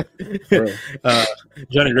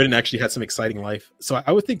 Johnny Ridden actually had some exciting life, so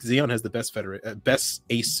I would think Zeon has the best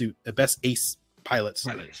ace suit, best ace pilots.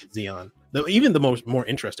 Zeon, though, even the more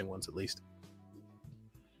interesting ones, at least.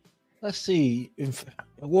 Let's see.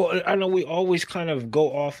 I know we always kind of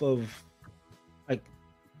go off of like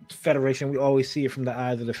Federation. We always see it from the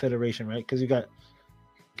eyes of the Federation, right? Because you got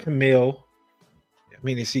Camille. I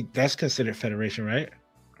mean, that's considered Federation, right?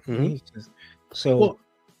 Mm-hmm. So.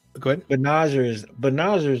 Go ahead.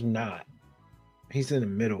 Benazir's not. He's in the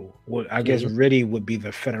middle. Well, I guess Riddy would be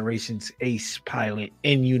the Federation's ace pilot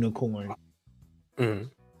in Unicorn. Mm-hmm.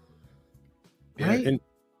 Yeah, right? And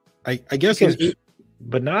I guess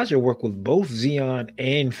Benazir worked with both Zeon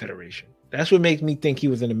and Federation. That's what makes me think he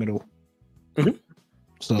was in the middle. Mm-hmm.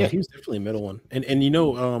 So yeah, he was definitely a middle one.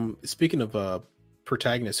 And speaking of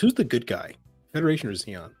protagonists, who's the good guy? Federation or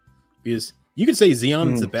Zeon? Because you could say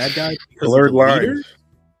Zeon is the bad guy because blurred of the leaders.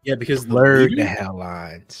 Yeah, because blurred the hell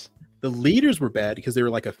lines. The leaders were bad because they were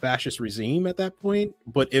like a fascist regime at that point.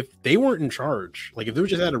 But if they weren't in charge, like if they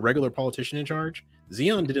just had a regular politician in charge,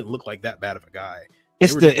 Zeon didn't look like that bad of a guy.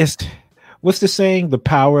 What's the saying? The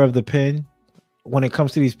power of the pen. When it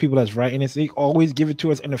comes to these people that's writing it, they always give it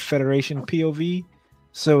to us in a Federation POV.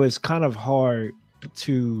 So it's kind of hard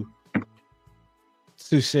to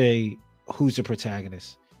say who's the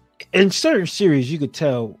protagonist. In certain series, you could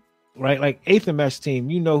tell, right? Like 8th MS Team,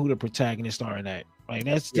 you know who the protagonists are in that. Like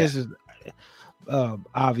this is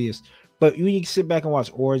obvious. But when you sit back and watch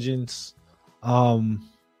Origins, another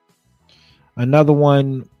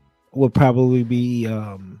one would probably be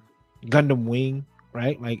Gundam Wing,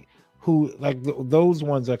 right? Like those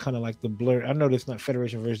ones are kind of like the blur. I know that's not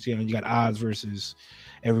Federation versus you got Oz versus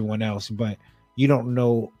everyone else, but you don't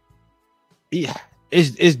know. Yeah,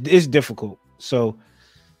 it's difficult. So,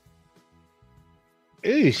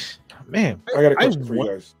 man, I got a question for you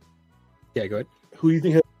guys. Yeah, go ahead. Who do you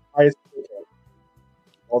think has the highest kill count?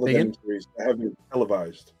 All the Gundam series that have been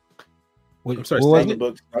televised. I'm sorry, the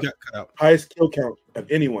books, highest kill count of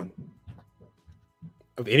anyone.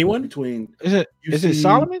 Of anyone? Between is it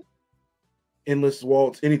Solomon? Endless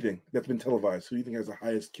Waltz, anything that's been televised. Who do you think has the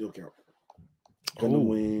highest kill count? Gundam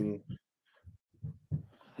Wing,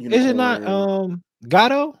 Is it not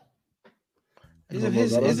Gato? Isn't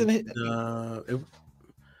his? Gato? Isn't it?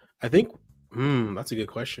 I think. That's a good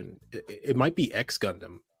question. It might be X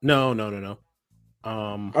Gundam. No.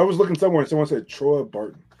 I was looking somewhere and someone said Troy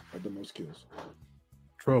Barton had the most kills.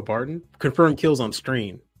 Troy Barton confirmed kills on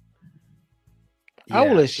stream. I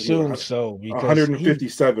will Yeah. assume so because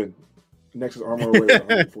 157. Next is Armor Away at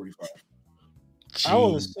 145. I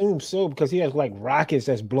will assume so because he has like rockets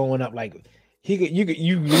that's blowing up. Like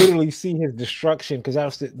you literally see his destruction because that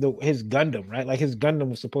was his Gundam, right? Like his Gundam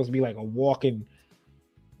was supposed to be like a walking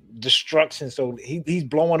destruction. So he's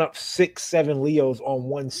blowing up 6-7 Leos on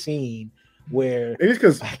one scene where Maybe it's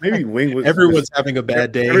because Wing was everyone's having a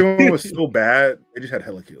bad day. Everyone was so bad they just had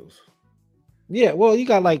hella kills. Yeah, well, you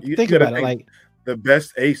got like think about it. Like the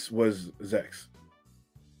best ace was Zex.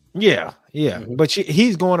 Yeah, but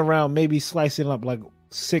he's going around maybe slicing up like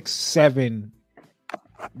 6-7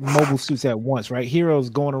 mobile suits at once, right? Hero's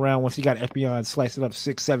going around once he got Epion slicing up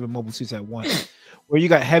 6-7 mobile suits at once. Where you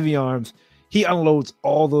got Heavy Arms, he unloads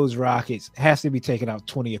all those rockets, has to be taking out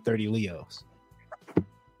 20 or 30 Leos.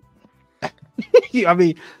 I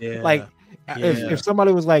mean, if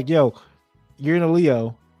somebody was like, "Yo, you're in a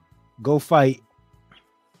Leo, go fight."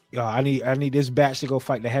 Yo, I need this batch to go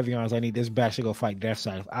fight the Heavy Arms. I need this batch to go fight Death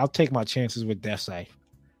Scythe. I'll take my chances with Death Scythe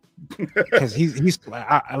because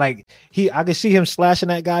I could see him slashing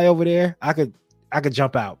that guy over there. I could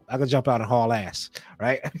jump out. I could jump out and haul ass,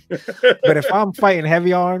 right? But if I'm fighting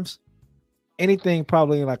Heavy Arms, anything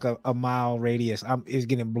probably like a mile radius, is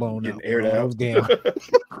getting blown up.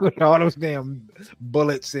 All those damn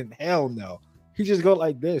bullets and hell no. He just go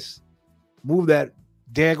like this, move that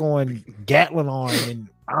daggone Gatling arm, and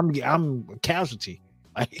I'm a casualty.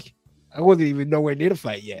 Like I wasn't even nowhere near the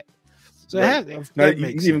fight yet. So right. You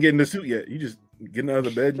didn't even get in the suit yet. You just getting out of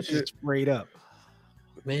the bed and shit. Sprayed up.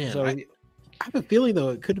 Man, so, I have a feeling though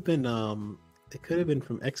it could have been from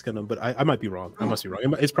X Gundam, but I might be wrong. I must be wrong.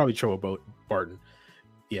 It's probably Troa Barton.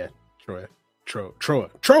 Yeah, Troa.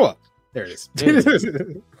 There it is.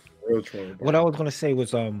 What I was gonna say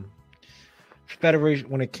was Federation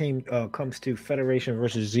when it comes to Federation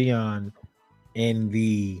versus Zeon in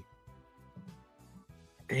the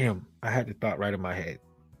I had the thought right in my head.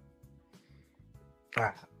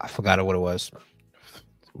 I forgot what it was.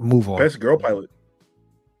 Move on. Best girl pilot.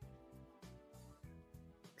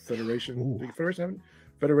 Federation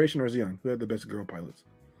or Zeon? Who had the best girl pilots?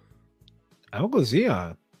 I'll go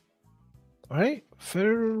Zeon. Right?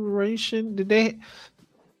 Federation, did they?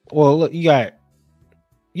 Well, look, you got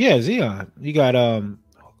Zeon. You got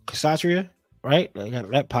Kshatriya, right? You got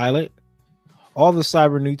that pilot. All the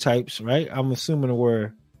cyber new types, right? I'm assuming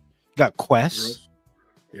you got Quest.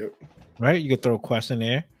 Yep. Right? You could throw Quest in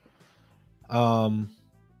there. The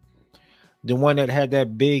one that had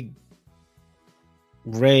that big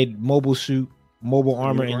red mobile suit, mobile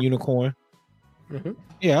armor, and unicorn. Mm-hmm.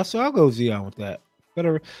 Yeah, so I'll go Zeon with that.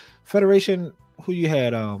 Federation, who you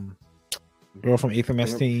had? Girl from 8th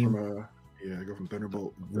MS team. Girl from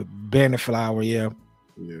Thunderbolt. The Banner Flower, yeah.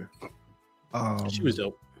 She was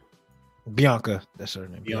dope. Bianca, that's her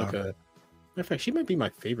name. Bianca. Matter of fact, she might be my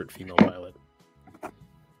favorite female pilot.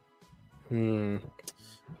 Who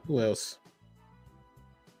else?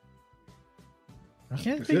 I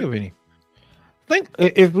can't think of any. I think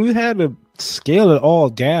if we had to scale it all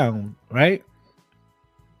down, right,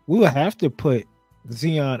 we would have to put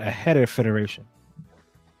Zeon ahead of Federation.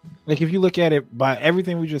 Like if you look at it by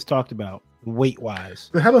everything we just talked about, weight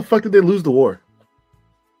wise. How the fuck did they lose the war?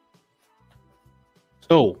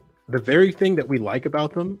 So the very thing that we like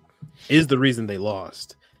about them is the reason they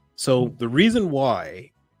lost. So the reason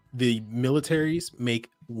why the militaries make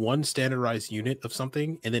one standardized unit of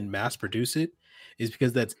something and then mass produce it is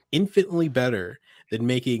because that's infinitely better than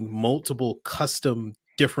making multiple custom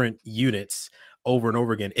different units over and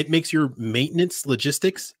over again. It makes your maintenance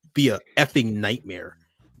logistics be a effing nightmare.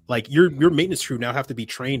 Like your maintenance crew now have to be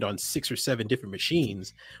trained on 6 or 7 different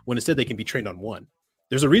machines when instead they can be trained on one.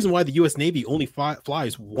 There's a reason why the U.S. Navy only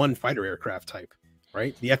flies one fighter aircraft type,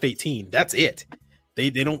 right? The F-18. That's it. They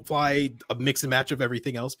don't fly a mix and match of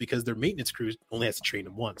everything else because their maintenance crew only has to train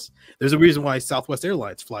them once. There's a reason why Southwest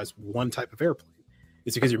Airlines flies one type of airplane.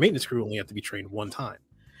 It's because your maintenance crew only have to be trained one time.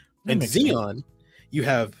 And Zeon, you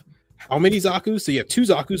have how many Zakus? So you have 2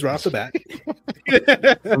 Zakus right off the bat.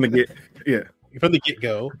 From the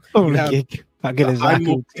get-go.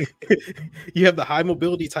 You have the high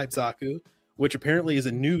mobility type Zaku, which apparently is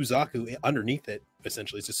a new Zaku underneath it.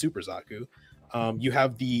 Essentially, it's a super Zaku. You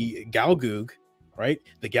have the Galgoog, right?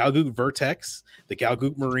 The Galgoog Vertex, the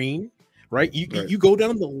Galgoog Marine, right? You go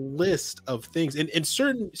down the list of things, and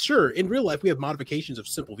in real life we have modifications of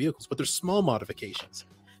simple vehicles, but they're small modifications.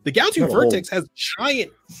 The Galaxy Not a Vertex has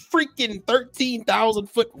giant freaking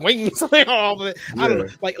 13,000-foot wings like all of it. I don't know,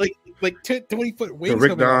 like 20-foot wings. The Rick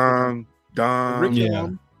coming off of it. Dom. Yeah.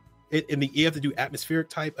 You have to do an atmosphere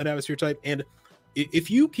type, and if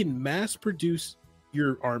you can mass produce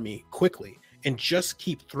your army quickly and just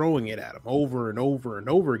keep throwing it at them over and over and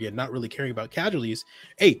over again, not really caring about casualties.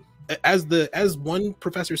 Hey, as one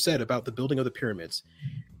professor said about the building of the pyramids,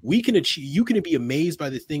 you can be amazed by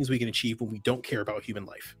the things we can achieve when we don't care about human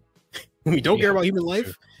life. When we don't care about human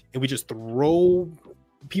life and we just throw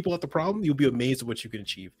people at the problem, you'll be amazed at what you can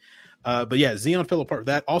achieve. But yeah, Zeon fell apart with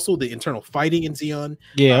that. Also, the internal fighting in Zeon.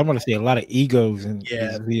 Yeah, I'm gonna say a lot of egos in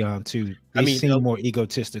Zeon too. They seem more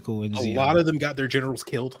egotistical in Zeon. A lot of them got their generals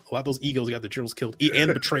killed. A lot of those egos got their generals killed,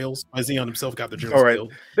 and betrayals by Zeon himself got their generals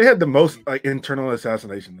killed. They had the most internal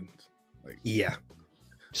assassination.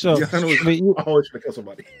 So Zeon was always trying to kill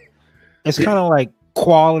somebody. It's kind of like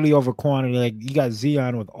quality over quantity. Like you got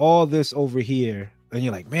Zeon with all this over here, and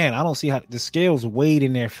you're like, man, I don't see how the scales weighed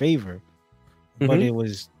in their favor, but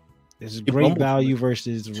it's great value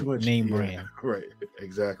versus name brand. Right,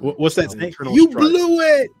 exactly. What's that saying? You blew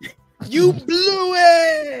it. You blew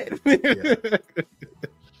it.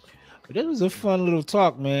 But this was a fun little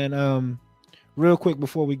talk, man. Real quick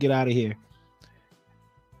before we get out of here,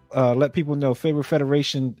 let people know favorite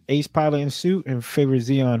Federation Ace pilot in suit and favorite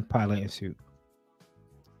Zeon pilot in suit.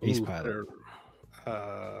 Ace pilot.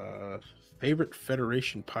 Favorite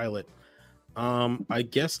Federation pilot. I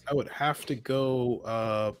guess I would have to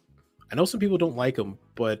go. I know some people don't like him,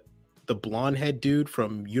 but the blonde head dude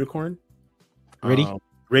from Unicorn, Riddy.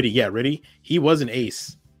 He was an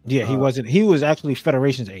ace. Yeah, he wasn't. He was actually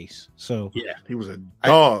Federation's ace. So yeah, he was a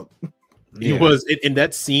dog. He was in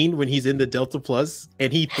that scene when he's in the Delta Plus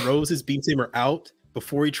and he throws his beam saber out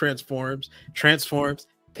before he transforms,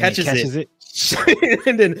 catches it.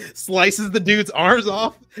 And then slices the dude's arms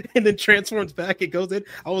off and then transforms back and goes in.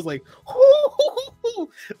 I was like,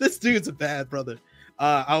 this dude's a bad brother.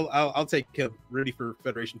 I'll take him. Ready for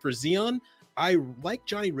Federation. For Zeon, I like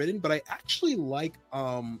Johnny Ridden, but I actually like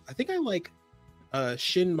I think I like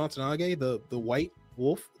Shin Motonage, the white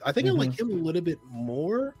wolf. I think I like him a little bit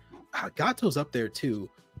more. Gato's up there too.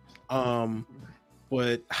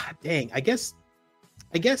 But dang, I guess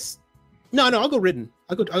no, I'll go Ridden.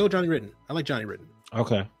 I'll go Johnny Ridden. I like Johnny Ridden.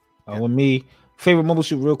 Okay. With me, favorite mobile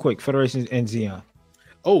suit real quick, Federation and Zeon.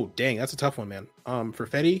 Oh, dang, that's a tough one, man. For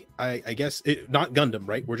Fetty, I guess not Gundam,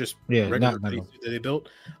 right? We're just regular Fetty that they built.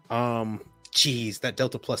 Geez, that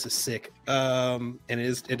Delta Plus is sick. And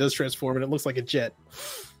it does transform and it looks like a jet.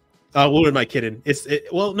 What am I kidding?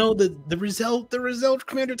 Well, no, the Rizal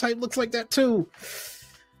commander type looks like that too.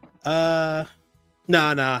 Nah.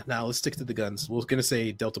 Let's stick to the guns. We're gonna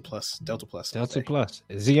say Delta Plus.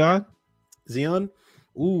 Zeon.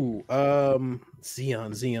 Ooh, Zeon.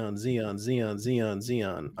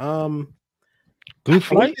 Goof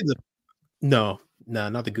Flight? No,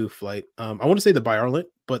 not the Goof Flight. I want to say the Biarlant,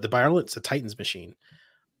 but the Biarlant's a Titan's machine.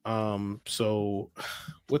 So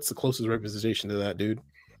what's the closest representation to that, dude?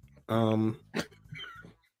 Lord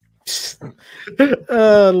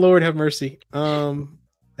have mercy.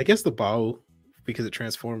 I guess the Bao because it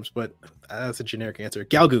transforms, but that's a generic answer.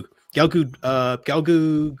 Galgoo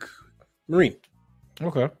Marine.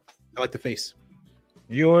 Okay. I like the face.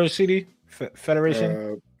 Your CD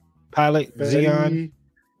Federation pilot Zeon.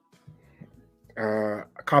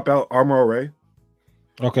 Cop out Armor Array.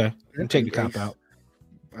 Okay, you take the cop out.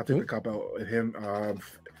 I think the cop out with him.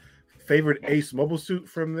 Favorite Ace mobile suit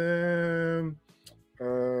from them.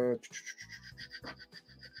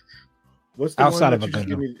 What's the outside one of a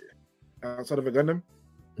Gundam? Outside of a Gundam?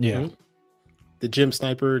 Yeah. Mm-hmm. The Gym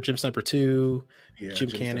Sniper 2, Gym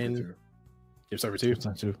Cannon, Gym Sniper 2.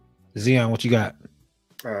 Zeon, what you got?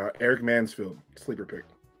 Eric Mansfield, sleeper pick.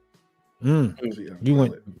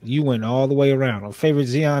 You went all the way around. On favorite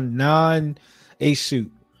Zeon non-ace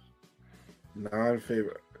suit.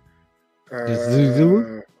 Non-favorite.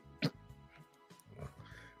 Zuzu?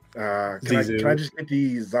 Can I just get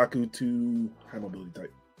the Zaku 2 high mobility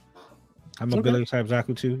type? High mobility type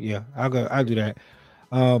Zaku 2? Yeah, I'll do that.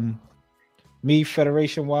 Me,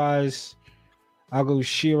 Federation wise, I'll go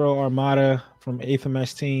Shiro Armada from 8th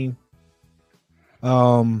MS team.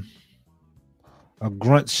 A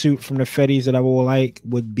grunt suit from the Fetties that I would like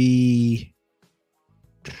would be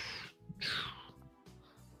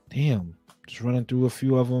just running through a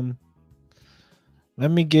few of them.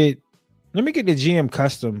 Let me get the GM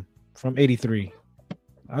custom from 83.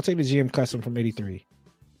 I'll take the GM custom from 83.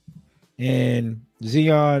 And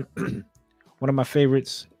Zeon, one of my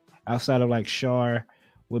favorites outside of like Char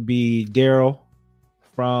would be Daryl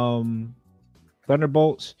from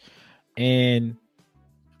Thunderbolts. And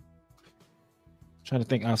trying to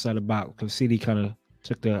think outside the box because CD kind of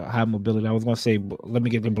took the high mobility. I was gonna say, let me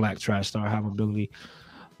get the black trash star high mobility,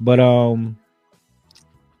 but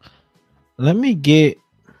let me get.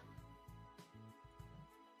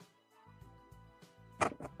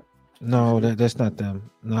 No, that's not them.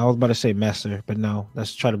 No, I was about to say Messer, but no,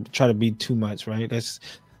 that's try to be too much, right? That's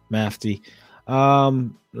Mafty.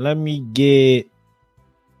 Let me get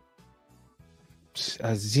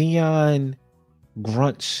a Zeon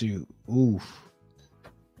grunt suit. Oof.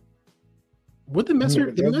 Would the Messer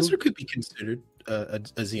could be considered a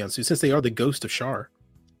Zeon suit since they are the ghost of Char?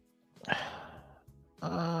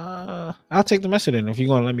 I'll take the Messer then if you're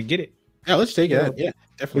gonna let me get it. Yeah, let's take it. Yeah,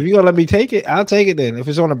 definitely. If you're gonna let me take it, I'll take it then. If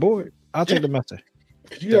it's on the board, I'll take the Messer.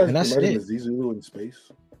 Could you guys imagine the Zizulu in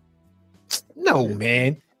space? No,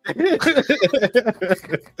 man.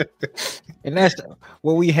 And that's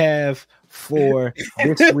what we have for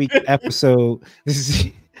this week's episode. This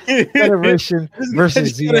is Federation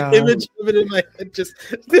versus Zeon. Image of it in my head. Just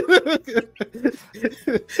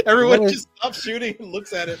everyone just stops shooting and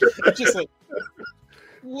looks at it. I'm just like,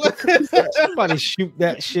 what? Somebody shoot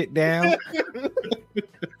that shit down.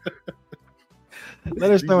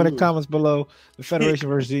 Let us know in the comments below. The Federation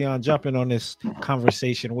versus Zeon. Jump in on this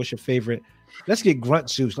conversation. What's your favorite? Let's get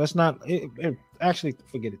grunt suits. Let's not actually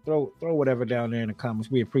forget it. Throw whatever down there in the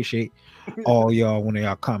comments. We appreciate all y'all when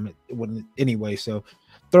y'all comment. Anyway, so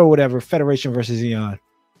throw whatever. Federation versus Zeon.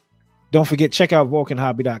 Don't forget, check out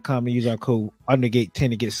vulcanhobby.com and use our code Undergate10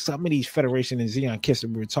 to get some of these Federation and Zeon kits that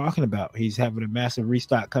we were talking about. He's having a massive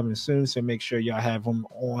restock coming soon, so make sure y'all have them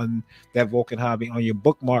on that Vulcan Hobby on your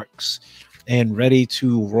bookmarks and ready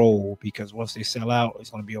to roll, because once they sell out, it's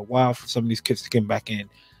going to be a while for some of these kits to come back in. And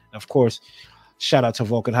of course, shout out to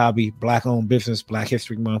Vulcan Hobby, Black-owned business, Black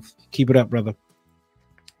History Month. Keep it up, brother.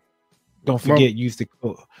 Don't forget, use the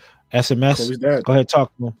code SMS. Go ahead,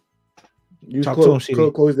 talk to them. Use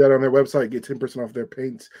code Chloe's Dad on their website. Get 10% off their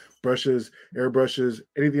paints, brushes, airbrushes,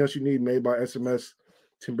 anything else you need made by SMS.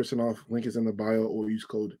 10% off. Link is in the bio, or use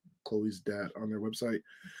code Chloe's Dad on their website,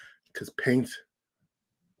 because paints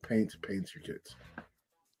your kids.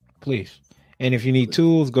 Please. And if you need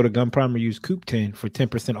tools, go to Gun Primer. Use Coop 10 for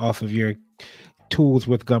 10% off of your tools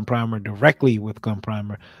with Gun Primer, directly with Gun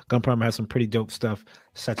Primer. Gun Primer has some pretty dope stuff,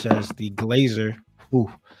 such as the Glazer.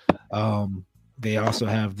 They also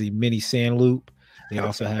have the mini sand loop. They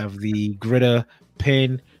also have the Gritta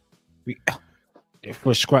pen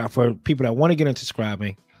for people that want to get into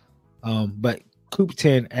scribing. But Coop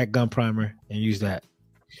 10 at Gun Primer and use that.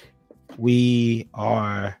 We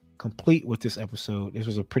are complete with this episode. This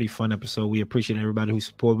was a pretty fun episode. We appreciate everybody who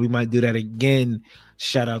supported. We might do that again.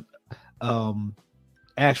 Shout out.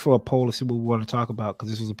 Ask for a poll to see what we want to talk about, because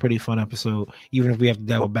this was a pretty fun episode, even if we have to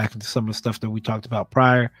delve back into some of the stuff that we talked about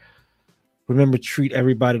prior. Remember, treat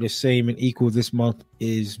everybody the same and equal. This month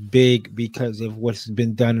is big because of what's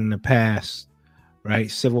been done in the past,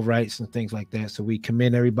 right? Civil rights and things like that. So we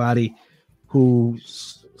commend everybody who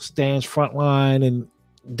stands frontline and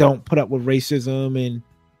don't put up with racism and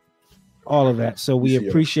all of that. So we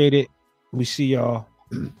appreciate it. We see y'all.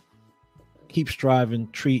 Keep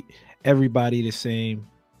striving. Treat everybody the same,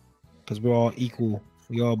 because we're all equal.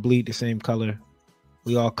 We all bleed the same color.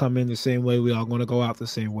 We all come in the same way. We all going to go out the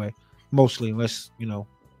same way. Mostly, unless,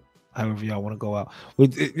 however y'all want to go out. We're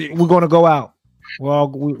going to go out. We all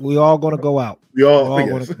going to go out. We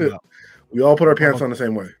all put our pants on the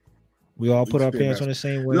same way. We all put our pants on the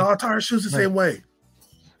same way. We all tie our shoes the same way.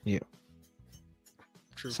 Yeah.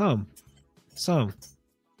 True. Sometimes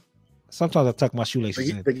I tuck my shoelaces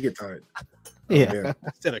in. They get tired. Yeah.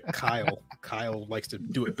 Instead of Kyle likes to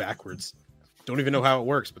do it backwards. Don't even know how it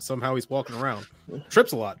works, but somehow he's walking around.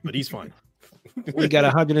 Trips a lot, but he's fine. We got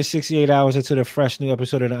 168 hours into the fresh new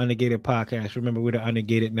episode of the Undergated podcast. Remember, we're the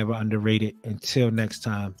Undergated, never underrated. Until next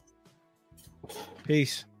time.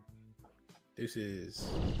 Peace. This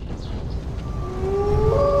is